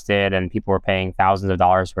congested, and people were paying thousands of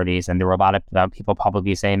dollars for these, and there were a lot of people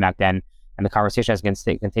publicly saying back then, and the conversation has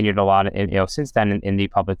continued a lot since then in the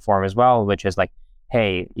public forum as well, which is like,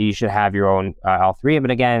 hey, you should have your own L3.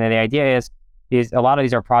 But again, the idea is a lot of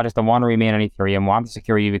these are projects that want to remain on Ethereum, want the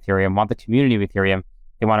security of Ethereum, want the community of Ethereum.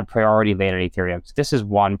 They want a priority lane on Ethereum. So this is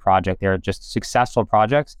one project. They're just successful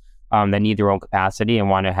projects that need their own capacity and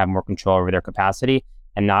want to have more control over their capacity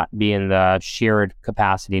and not be in the shared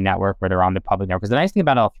capacity network where they're on the public network. Because the nice thing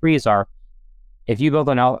about L3s are, if you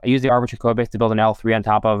use the Arbitrum codebase to build an L3 on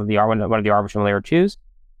top of one of the Arbitrum layer 2s,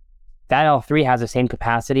 that L3 has the same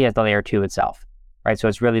capacity as the layer 2 itself, right? So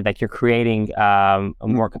it's really like you're creating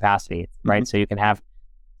more capacity, right? So you can have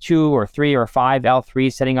 2 or 3 or 5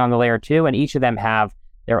 L3s sitting on the layer 2, and each of them have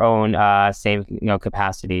their own same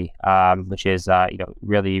capacity, which is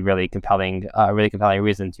really compelling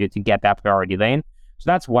reason to get that priority lane. So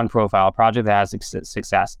that's one profile, a project that has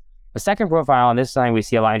success. The second profile, and this is something we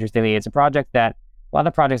see a lot interestingly, it's a project that a lot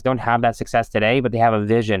of projects don't have that success today, but they have a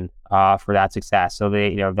vision for that success. So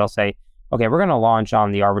they'll say, okay, we're going to launch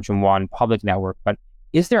on the Arbitrum 1 public network, but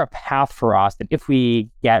is there a path for us that if we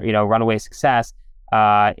get runaway success,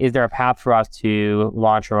 is there a path for us to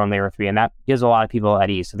launch our own layer 3? And that gives a lot of people at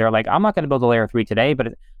ease. So they're like, I'm not going to build a layer 3 today,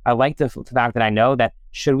 but I like the fact that I know that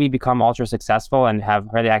should we become ultra successful and have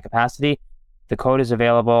really high capacity, the code is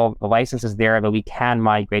available, the license is there, that we can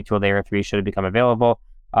migrate to a layer 3 should it become available.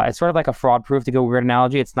 It's sort of like a fraud proof, to go weird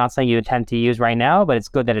analogy. It's not something you intend to use right now, but it's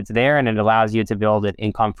good that it's there, and it allows you to build it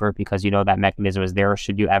in comfort because that mechanism is there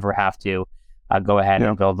should you ever have to go ahead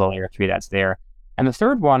and build the layer 3 that's there. And the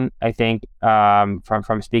third one, I think,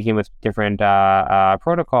 from speaking with different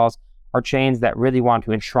protocols, are chains that really want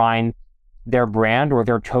to enshrine their brand or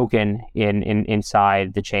their token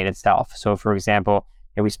inside the chain itself. So, for example,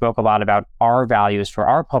 we spoke a lot about our values for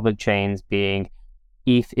our public chains being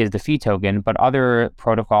ETH is the fee token, but other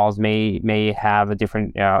protocols may have a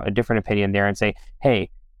different opinion there and say, hey,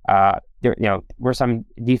 we're some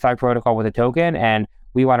DeFi protocol with a token, and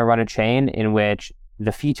we want to run a chain in which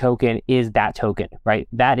the fee token is that token, right?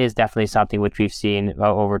 That is definitely something which we've seen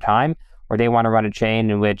over time, or they want to run a chain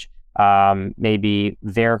in which maybe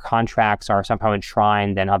their contracts are somehow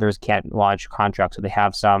enshrined and others can't launch contracts. So they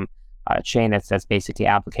have some chain that's basically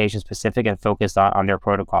application specific and focused on their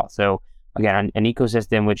protocol. So again, an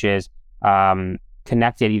ecosystem which is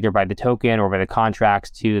connected either by the token or by the contracts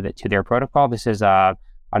to their protocol. This is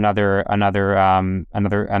another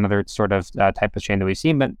sort of type of chain that we've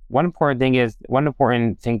seen. But one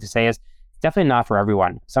important thing to say is it's definitely not for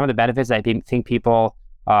everyone. Some of the benefits I think people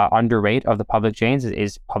underrate of the public chains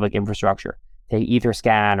is public infrastructure. Take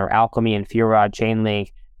Etherscan or Alchemy and Fira,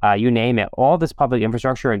 Chainlink, you name it. All this public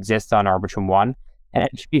infrastructure exists on Arbitrum 1. And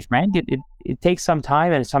to be frank, it takes some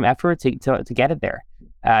time and some effort to get it there.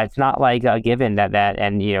 It's not like a given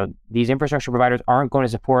that these infrastructure providers aren't going to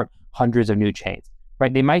support hundreds of new chains,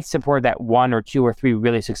 right? They might support that 1 or 2 or 3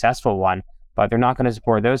 really successful one, but they're not going to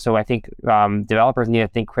support those. So I think developers need to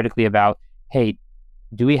think critically about, hey,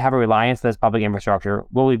 do we have a reliance on this public infrastructure?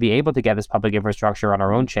 Will we be able to get this public infrastructure on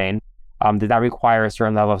our own chain? Does that require a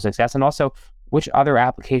certain level of success? And also, which other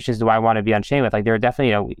applications do I want to be on chain with? Like there are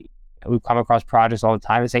definitely, we've come across projects all the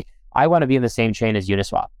time that say, I want to be in the same chain as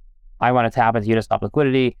Uniswap. I want to tap into Uniswap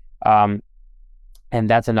liquidity. And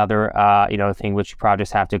that's another thing which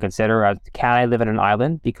projects have to consider. Can I live in an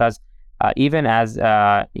island? Because even as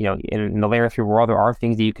in the layer 3 world, there are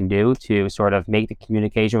things that you can do to sort of make the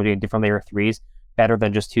communication between different layer 3s better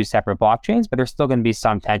than just two separate blockchains, but there's still going to be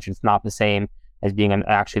some tension. It's not the same as being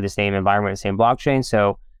actually the same environment, the same blockchain.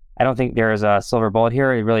 So I don't think there is a silver bullet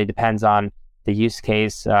here. It really depends on the use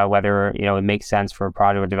case, whether it makes sense for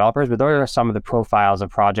project or developers. But those are some of the profiles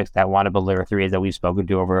of projects that want to build layer 3s that we've spoken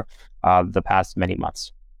to over the past many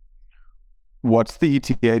months. What's the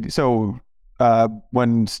ETA? So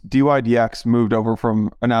when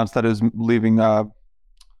DYDX announced that it was leaving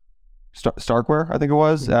Starkware, I think it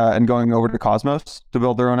was, and going over to Cosmos to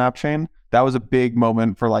build their own app chain, that was a big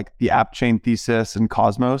moment for like the app chain thesis and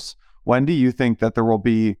Cosmos. When do you think that there will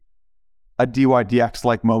be a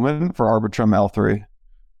DYDX-like moment for Arbitrum L3?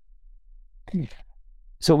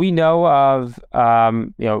 So we know of,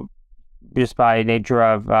 just by nature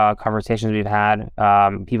of conversations we've had,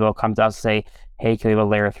 people come to us and say, hey, can we build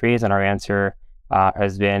layer 3s? And our answer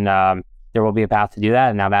has been, there will be a path to do that.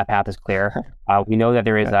 And now that path is clear. We know that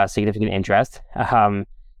there is a significant interest.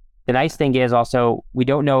 The nice thing is also, we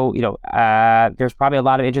don't know, there's probably a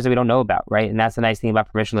lot of interest that we don't know about, right? And that's the nice thing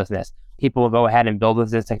about permissionlessness. People will go ahead and build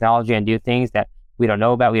with this technology and do things that we don't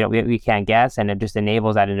know about, we can't guess, and it just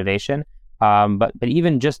enables that innovation. But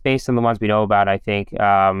even just based on the ones we know about, I think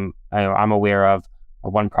I'm aware of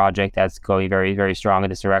one project that's going very, very strong in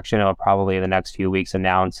this direction. It'll probably in the next few weeks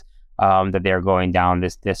announce that they're going down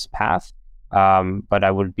this path. But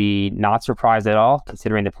I would be not surprised at all,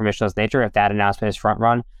 considering the permissionless nature, if that announcement is front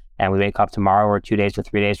run and we wake up tomorrow or 2 days or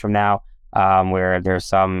 3 days from now, where there's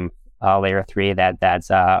some layer 3 that's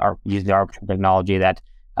using the Arbitrum technology that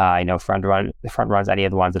front runs any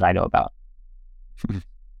of the ones that I know about. I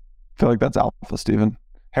feel like that's alpha, Stephen.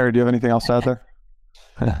 Harry, do you have anything else out there?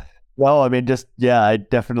 Well, I mean, I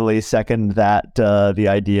definitely second that. The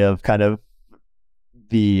idea of kind of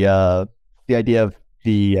the idea of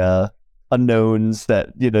the unknowns,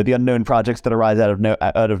 that the unknown projects that arise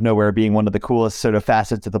out of nowhere being one of the coolest sort of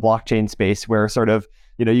facets of the blockchain space, where sort of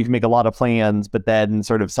you can make a lot of plans, but then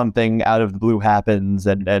sort of something out of the blue happens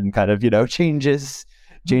and kind of changes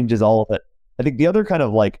all of it. I think the other kind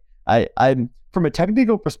of like I'm from a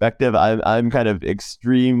technical perspective, I'm kind of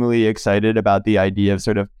extremely excited about the idea of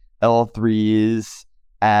sort of L3s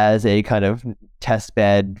as a kind of test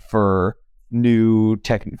bed for new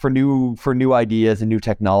ideas and new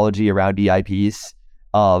technology around EIPs.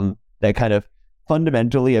 That kind of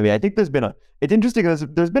fundamentally, I mean, I think it's interesting because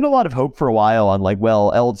there's been a lot of hope for a while on like,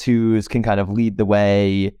 well, L2s can kind of lead the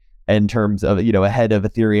way in terms of, ahead of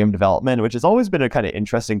Ethereum development, which has always been a kind of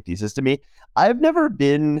interesting thesis to me. I've never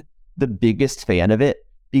been the biggest fan of it,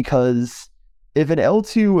 because if an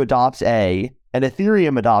L2 adopts A and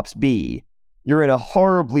Ethereum adopts B, you're in a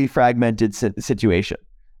horribly fragmented situation.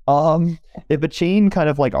 If a chain kind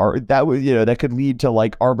of like that could lead to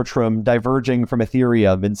like Arbitrum diverging from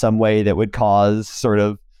Ethereum in some way that would cause sort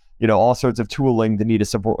of all sorts of tooling to need to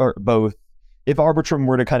support both. If Arbitrum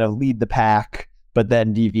were to kind of lead the pack but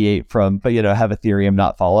then deviate from, but have Ethereum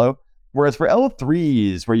not follow. Whereas for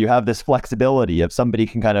L3s, where you have this flexibility of somebody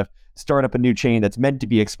can kind of start up a new chain that's meant to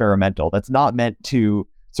be experimental, that's not meant to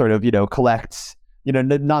sort of collect,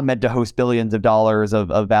 not meant to host billions of dollars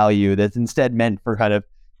of value, that's instead meant for kind of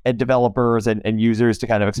developers and users to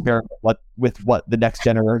kind of experiment with what the next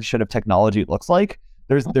generation of technology looks like.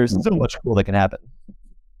 There's so much cool that can happen.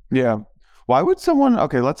 Yeah. Why would someone,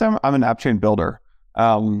 let's say I'm an app chain builder.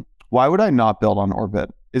 Why would I not build on Orbit?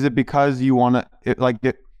 Is it because you want to,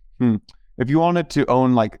 if you wanted to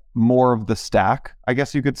own like more of the stack, I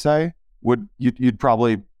guess you could say, you'd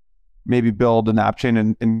probably maybe build an app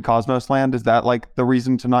chain in Cosmos land? Is that like the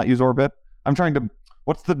reason to not use Orbit?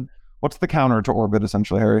 What's the counter to Orbit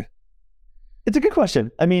essentially, Harry? It's a good question.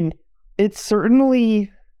 I mean, it's certainly,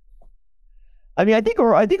 I think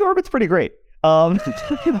Orbit's pretty great. Not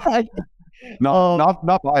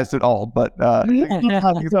biased at all, but no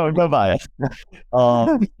bias.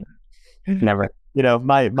 Never.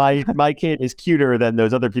 My kid is cuter than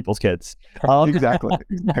those other people's kids. Exactly.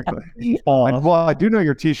 Well, I do know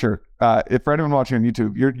your T-shirt. If for anyone watching on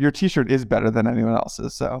YouTube, your T-shirt is better than anyone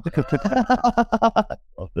else's. So,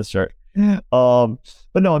 love this shirt. But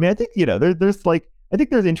no, I mean, I think there's like, I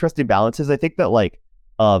think there's interesting balances. I think that like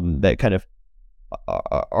that kind of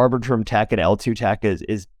Arbitrum tech and L2 tech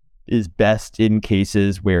is best in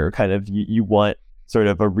cases where kind of you want sort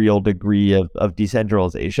of a real degree of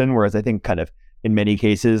decentralization, whereas I think kind of in many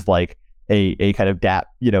cases, like a kind of DApp,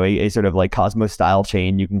 a sort of like Cosmos style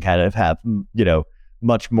chain, you can kind of have,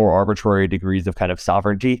 much more arbitrary degrees of kind of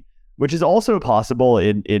sovereignty, which is also possible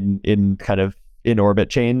in kind of in Orbit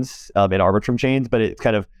chains, in Arbitrum chains, but it's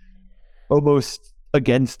kind of almost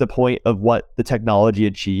against the point of what the technology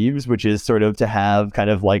achieves, which is sort of to have kind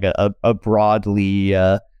of like a broadly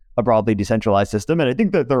decentralized system. And I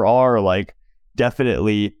think that there are like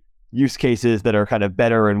definitely use cases that are kind of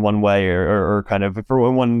better in one way or kind of for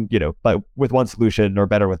one, but with one solution or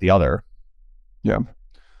better with the other. Yeah.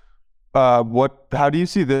 How do you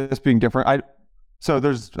see this being different? So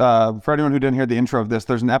there's, for anyone who didn't hear the intro of this,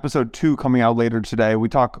 there's an episode 2 coming out later today. We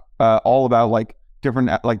talk all about like different,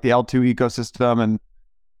 like the L2 ecosystem and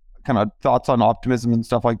kind of thoughts on optimism and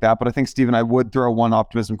stuff like that. But I think, Stephen, I would throw one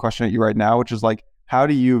optimism question at you right now, which is like, how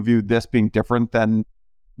do you view this being different than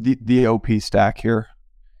the OP stack here?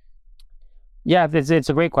 Yeah, it's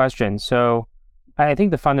a great question. So I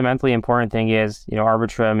think the fundamentally important thing is,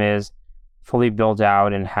 Arbitrum is fully built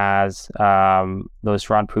out and has those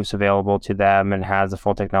fraud proofs available to them and has the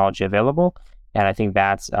full technology available. And I think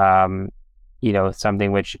that's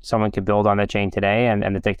something which someone could build on the chain today,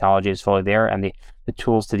 and the technology is fully there, and the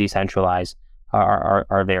tools to decentralize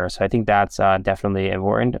are there. So I think that's definitely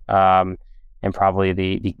important, and probably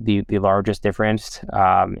the largest difference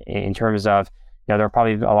in terms of, there are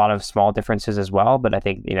probably a lot of small differences as well, but I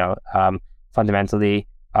think fundamentally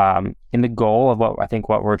in the goal of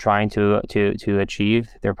what we're trying to achieve,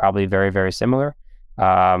 they're probably very, very similar.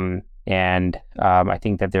 And I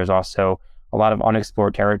think that there's also a lot of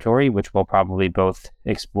unexplored territory, which we'll probably both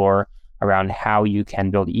explore around how you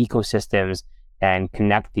can build ecosystems and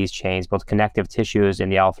connect these chains, both connective tissues in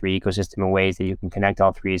the L3 ecosystem in ways that you can connect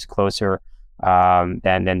L3s closer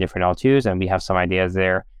than different L2s. And we have some ideas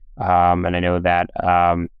there. And I know that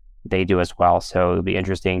they do as well. So it'll be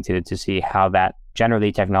interesting to see how that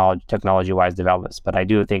generally technology-wise develops. But I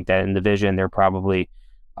do think that in the vision, they're probably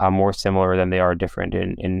more similar than they are different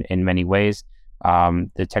in many ways.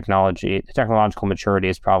 The technological maturity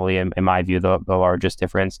is probably, in my view, the largest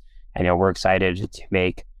difference. And we're excited to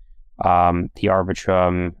make the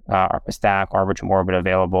Arbitrum stack, Arbitrum Orbit,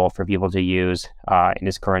 available for people to use in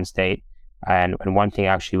its current state. And one thing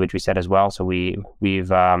actually, which we said as well, so we've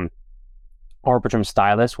Arbitrum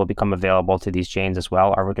Stylus will become available to these chains as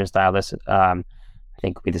well. Arbitrum Stylus, I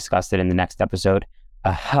think we discussed it in the next episode.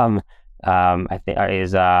 I think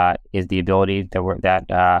is the ability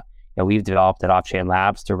that we've developed at Off-Chain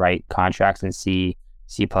Labs to write contracts in C,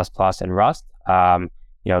 C++, and Rust. The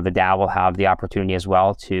DAO will have the opportunity as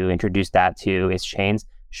well to introduce that to its chains,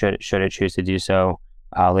 should it choose to do so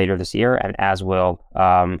later this year, and as will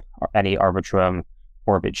any Arbitrum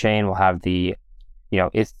Orbit chain will have the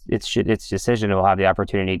its decision will have the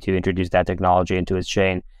opportunity to introduce that technology into its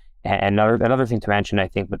chain. And another thing to mention, I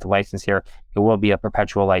think, with the license here, it will be a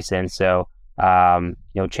perpetual license. So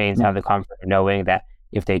chains have the comfort of knowing that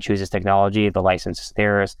if they choose this technology, the license is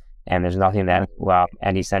theirs, and there's nothing that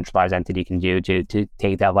any centralized entity can do to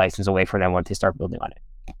take that license away from them once they start building on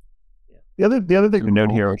it. The other thing to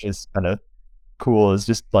note here, which is kind of cool, is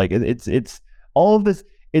just like it's all of this.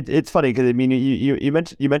 It's funny because I mean you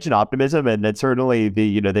mentioned optimism, and it's certainly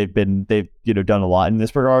they've done a lot in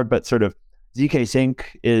this regard, but sort of ZK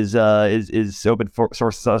Sync is open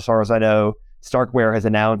source as far as I know. Starkware has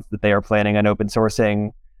announced that they are planning on open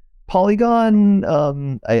sourcing. Polygon,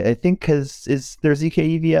 I think is their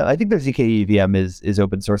ZK EVM. I think their ZK EVM is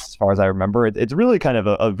open source as far as I remember. It's really kind of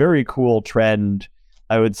a very cool trend,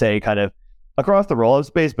 I would say, kind of across the rollup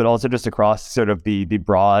space, but also just across sort of the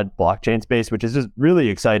broad blockchain space, which is just really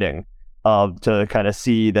exciting to kind of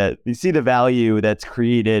see the value that's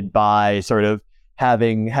created by sort of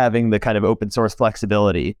having the kind of open source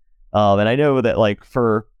flexibility. And I know that like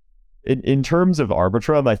in terms of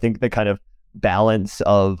Arbitrum, I think the kind of balance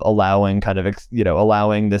of allowing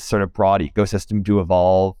allowing this sort of broad ecosystem to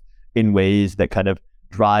evolve in ways that kind of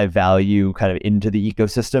drive value kind of into the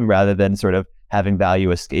ecosystem rather than sort of having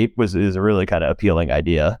value escape is a really kind of appealing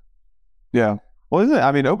idea. Yeah. Well, isn't it?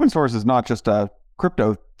 I mean, open source is not just a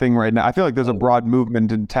crypto thing right now. I feel like there's a broad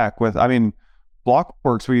movement in tech with,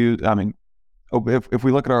 Blockworks, if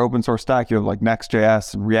we look at our open source stack, you have like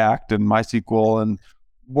Next.js and React and MySQL and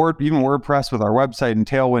even WordPress with our website and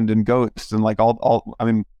Tailwind and Ghost and like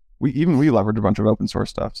we leverage a bunch of open source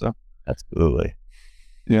stuff. So absolutely.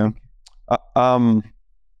 Yeah.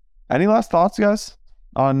 Any last thoughts, guys,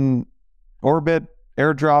 on Orbit,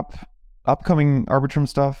 Airdrop, upcoming Arbitrum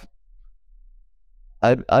stuff?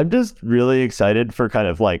 I'm just really excited for kind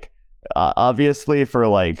of like obviously for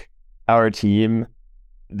like our team,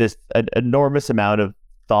 this enormous amount of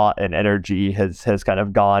thought and energy has kind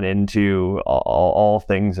of gone into all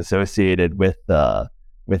things associated with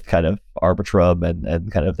kind of Arbitrum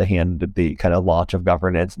and kind of the kind of launch of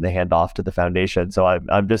governance and the handoff to the foundation. So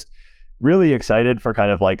I'm just really excited for kind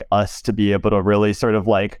of like us to be able to really sort of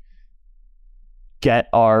like get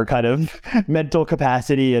our kind of mental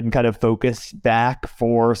capacity and kind of focus back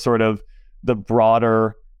for sort of the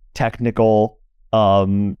broader technical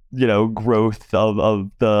growth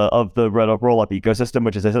of the roll-up ecosystem,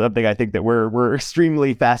 which is something I think that we're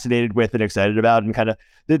extremely fascinated with and excited about, and kind of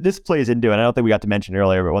this plays into, and I don't think we got to mention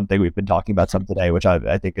earlier, but one thing we've been talking about some today, which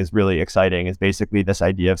I think is really exciting, is basically this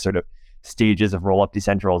idea of sort of stages of roll-up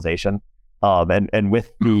decentralization, and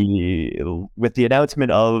with the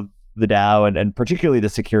announcement of the DAO and particularly the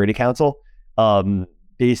Security Council,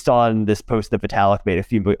 based on this post that Vitalik made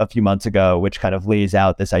a few months ago, which kind of lays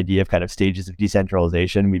out this idea of kind of stages of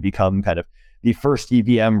decentralization. We become kind of the first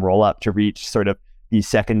EVM rollup to reach sort of the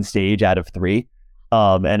second stage out of 3.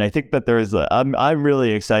 And I think that I'm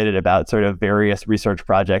really excited about sort of various research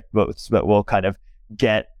projects that will kind of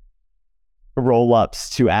get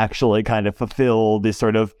rollups to actually kind of fulfill this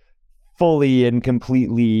sort of fully and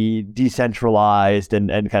completely decentralized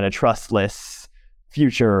and kind of trustless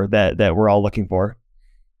future that we're all looking for.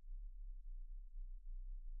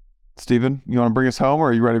 Steven, you want to bring us home, or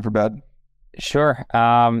are you ready for bed? Sure.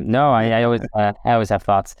 No, I always have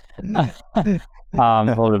thoughts. A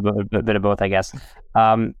little bit of both, I guess.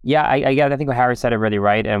 I think what Harry said is really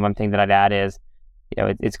right. And one thing that I'd add is,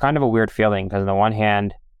 it's kind of a weird feeling, because on the one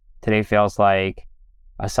hand, today feels like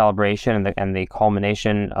a celebration and the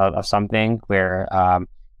culmination of something where, I've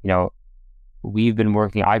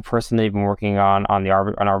personally been working on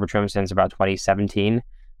Arbitrum since about 2017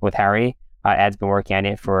 with Harry. Ed's been working on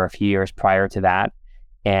it for a few years prior to that.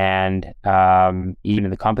 And even in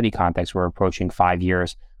the company context, we're approaching 5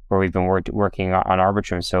 years where we've been working on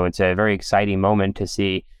Arbitrum. So it's a very exciting moment to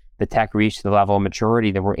see the tech reach the level of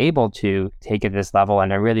maturity that we're able to take at this level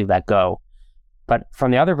and then really let go. But from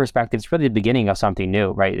the other perspective, it's really the beginning of something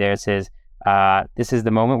new, right? This is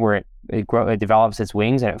the moment where it develops its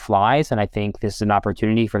wings and it flies. And I think this is an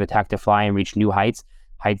opportunity for the tech to fly and reach new heights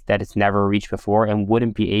that it's never reached before and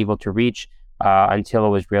wouldn't be able to reach until it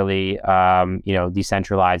was really,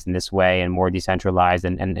 decentralized in this way and more decentralized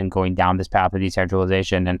and going down this path of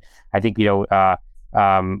decentralization. And I think, we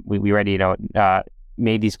already,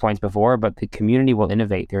 made these points before, but the community will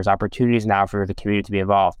innovate. There's opportunities now for the community to be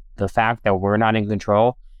involved. The fact that we're not in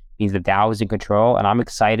control means the DAO is in control. And I'm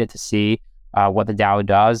excited to see what the DAO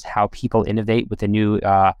does, how people innovate with the new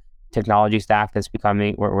technology stack that's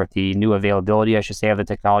becoming, or with the new availability, I should say, of the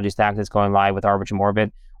technology stack that's going live with Arbitrum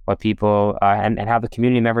Orbit, what people, and how the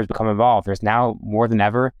community members become involved. There's now more than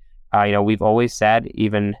ever, we've always said,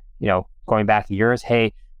 even, going back years,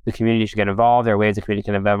 hey, the community should get involved. There are ways the community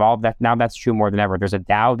can evolve. Now that's true more than ever. There's a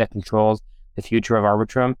DAO that controls the future of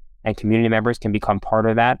Arbitrum, and community members can become part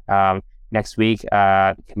of that. Next week,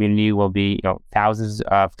 community will be, thousands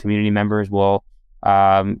of community members will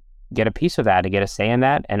get a piece of that, to get a say in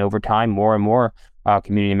that. And over time, more and more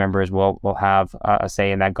community members will have a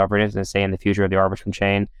say in that governance and a say in the future of the Arbitrum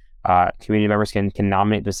chain. Community members can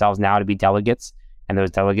nominate themselves now to be delegates, and those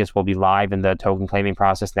delegates will be live in the token claiming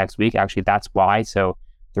process next week. Actually, that's why. So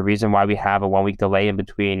the reason why we have a 1 week delay in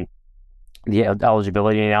between the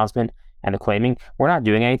eligibility announcement and the claiming, we're not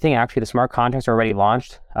doing anything. Actually, the smart contracts are already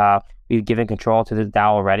launched. We've given control to the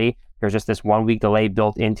DAO already. There's just this 1 week delay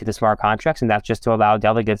built into the smart contracts, and that's just to allow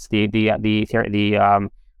delegates, the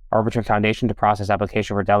Arbitrum Foundation, to process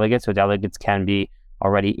application for delegates, so delegates can be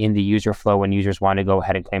already in the user flow when users want to go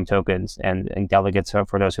ahead and claim tokens. And delegates,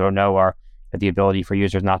 for those who don't know, are the ability for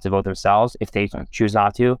users not to vote themselves if they choose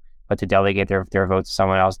not to, but to delegate their votes to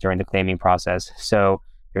someone else during the claiming process. So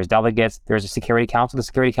there's delegates, there's a Security Council.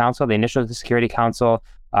 The initial Security Council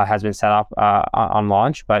has been set up on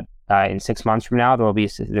launch, but in 6 months from now, there will be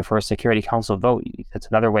the first Security Council vote. That's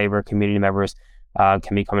another way where community members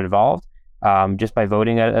can become involved. Just by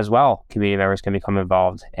voting as well, community members can become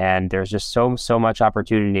involved. And there's just so much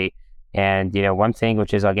opportunity. And, one thing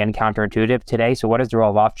which is, again, counterintuitive today. So what is the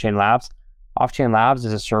role of Off-Chain Labs? Off-Chain Labs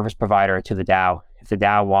is a service provider to the DAO. If the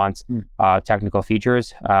DAO wants technical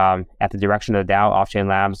features at the direction of the DAO, Off-Chain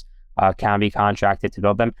Labs can be contracted to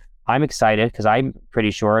build them. I'm excited because I'm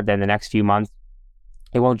pretty sure that in the next few months,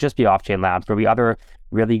 it won't just be Off-Chain Labs. There'll be other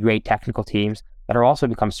really great technical teams that are also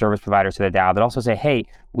become service providers to the DAO that also say, hey,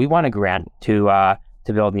 we want a grant to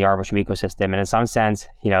build the Arbitrum ecosystem. And in some sense,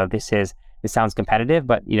 this sounds competitive,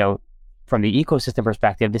 but from the ecosystem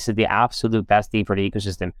perspective, this is the absolute best thing for the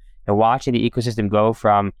ecosystem. And watching the ecosystem go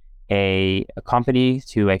from a company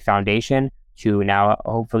to a foundation to now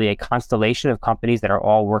hopefully a constellation of companies that are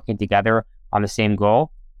all working together on the same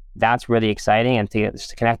goal, that's really exciting. And to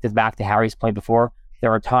connect this back to Harry's point before,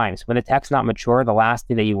 there are times when the tech's not mature, the last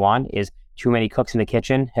thing that you want is too many cooks in the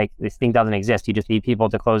kitchen. Like, this thing doesn't exist. You just need people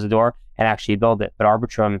to close the door and actually build it. But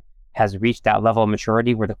Arbitrum has reached that level of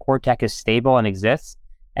maturity where the core tech is stable and exists.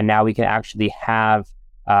 And now we can actually have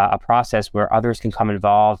a process where others can come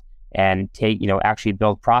involved and take, actually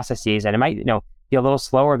build processes. And it might, be a little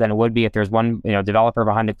slower than it would be if there's one, developer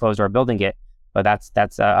behind the closed door building it. But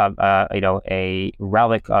that's a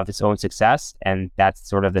relic of its own success. And that's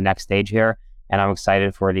sort of the next stage here. And I'm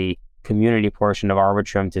excited for the community portion of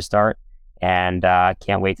Arbitrum to start, and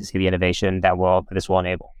can't wait to see the innovation that this will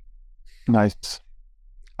enable. Nice.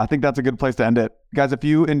 I think that's a good place to end it. Guys, if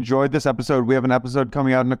you enjoyed this episode, we have an episode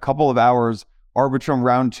coming out in a couple of hours, Arbitrum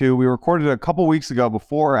Round 2. We recorded it a couple weeks ago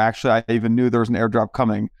before actually I even knew there was an airdrop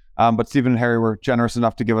coming. But Stephen and Harry were generous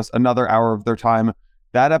enough to give us another hour of their time.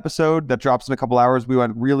 That episode that drops in a couple hours, we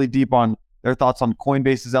went really deep on their thoughts on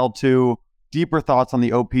Coinbase's L2, deeper thoughts on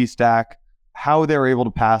the OP stack, how they were able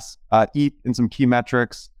to pass ETH in some key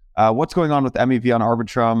metrics, what's going on with MEV on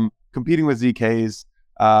Arbitrum, competing with ZKs,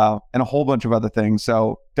 and a whole bunch of other things.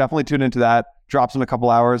 So definitely tune into that. Drops in a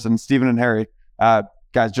couple hours. And Stephen and Harry,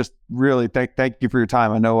 guys, just really thank you for your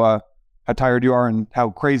time. I know how tired you are and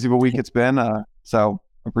how crazy of a week it's been. So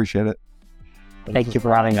appreciate it. Thank you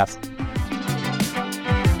for having us.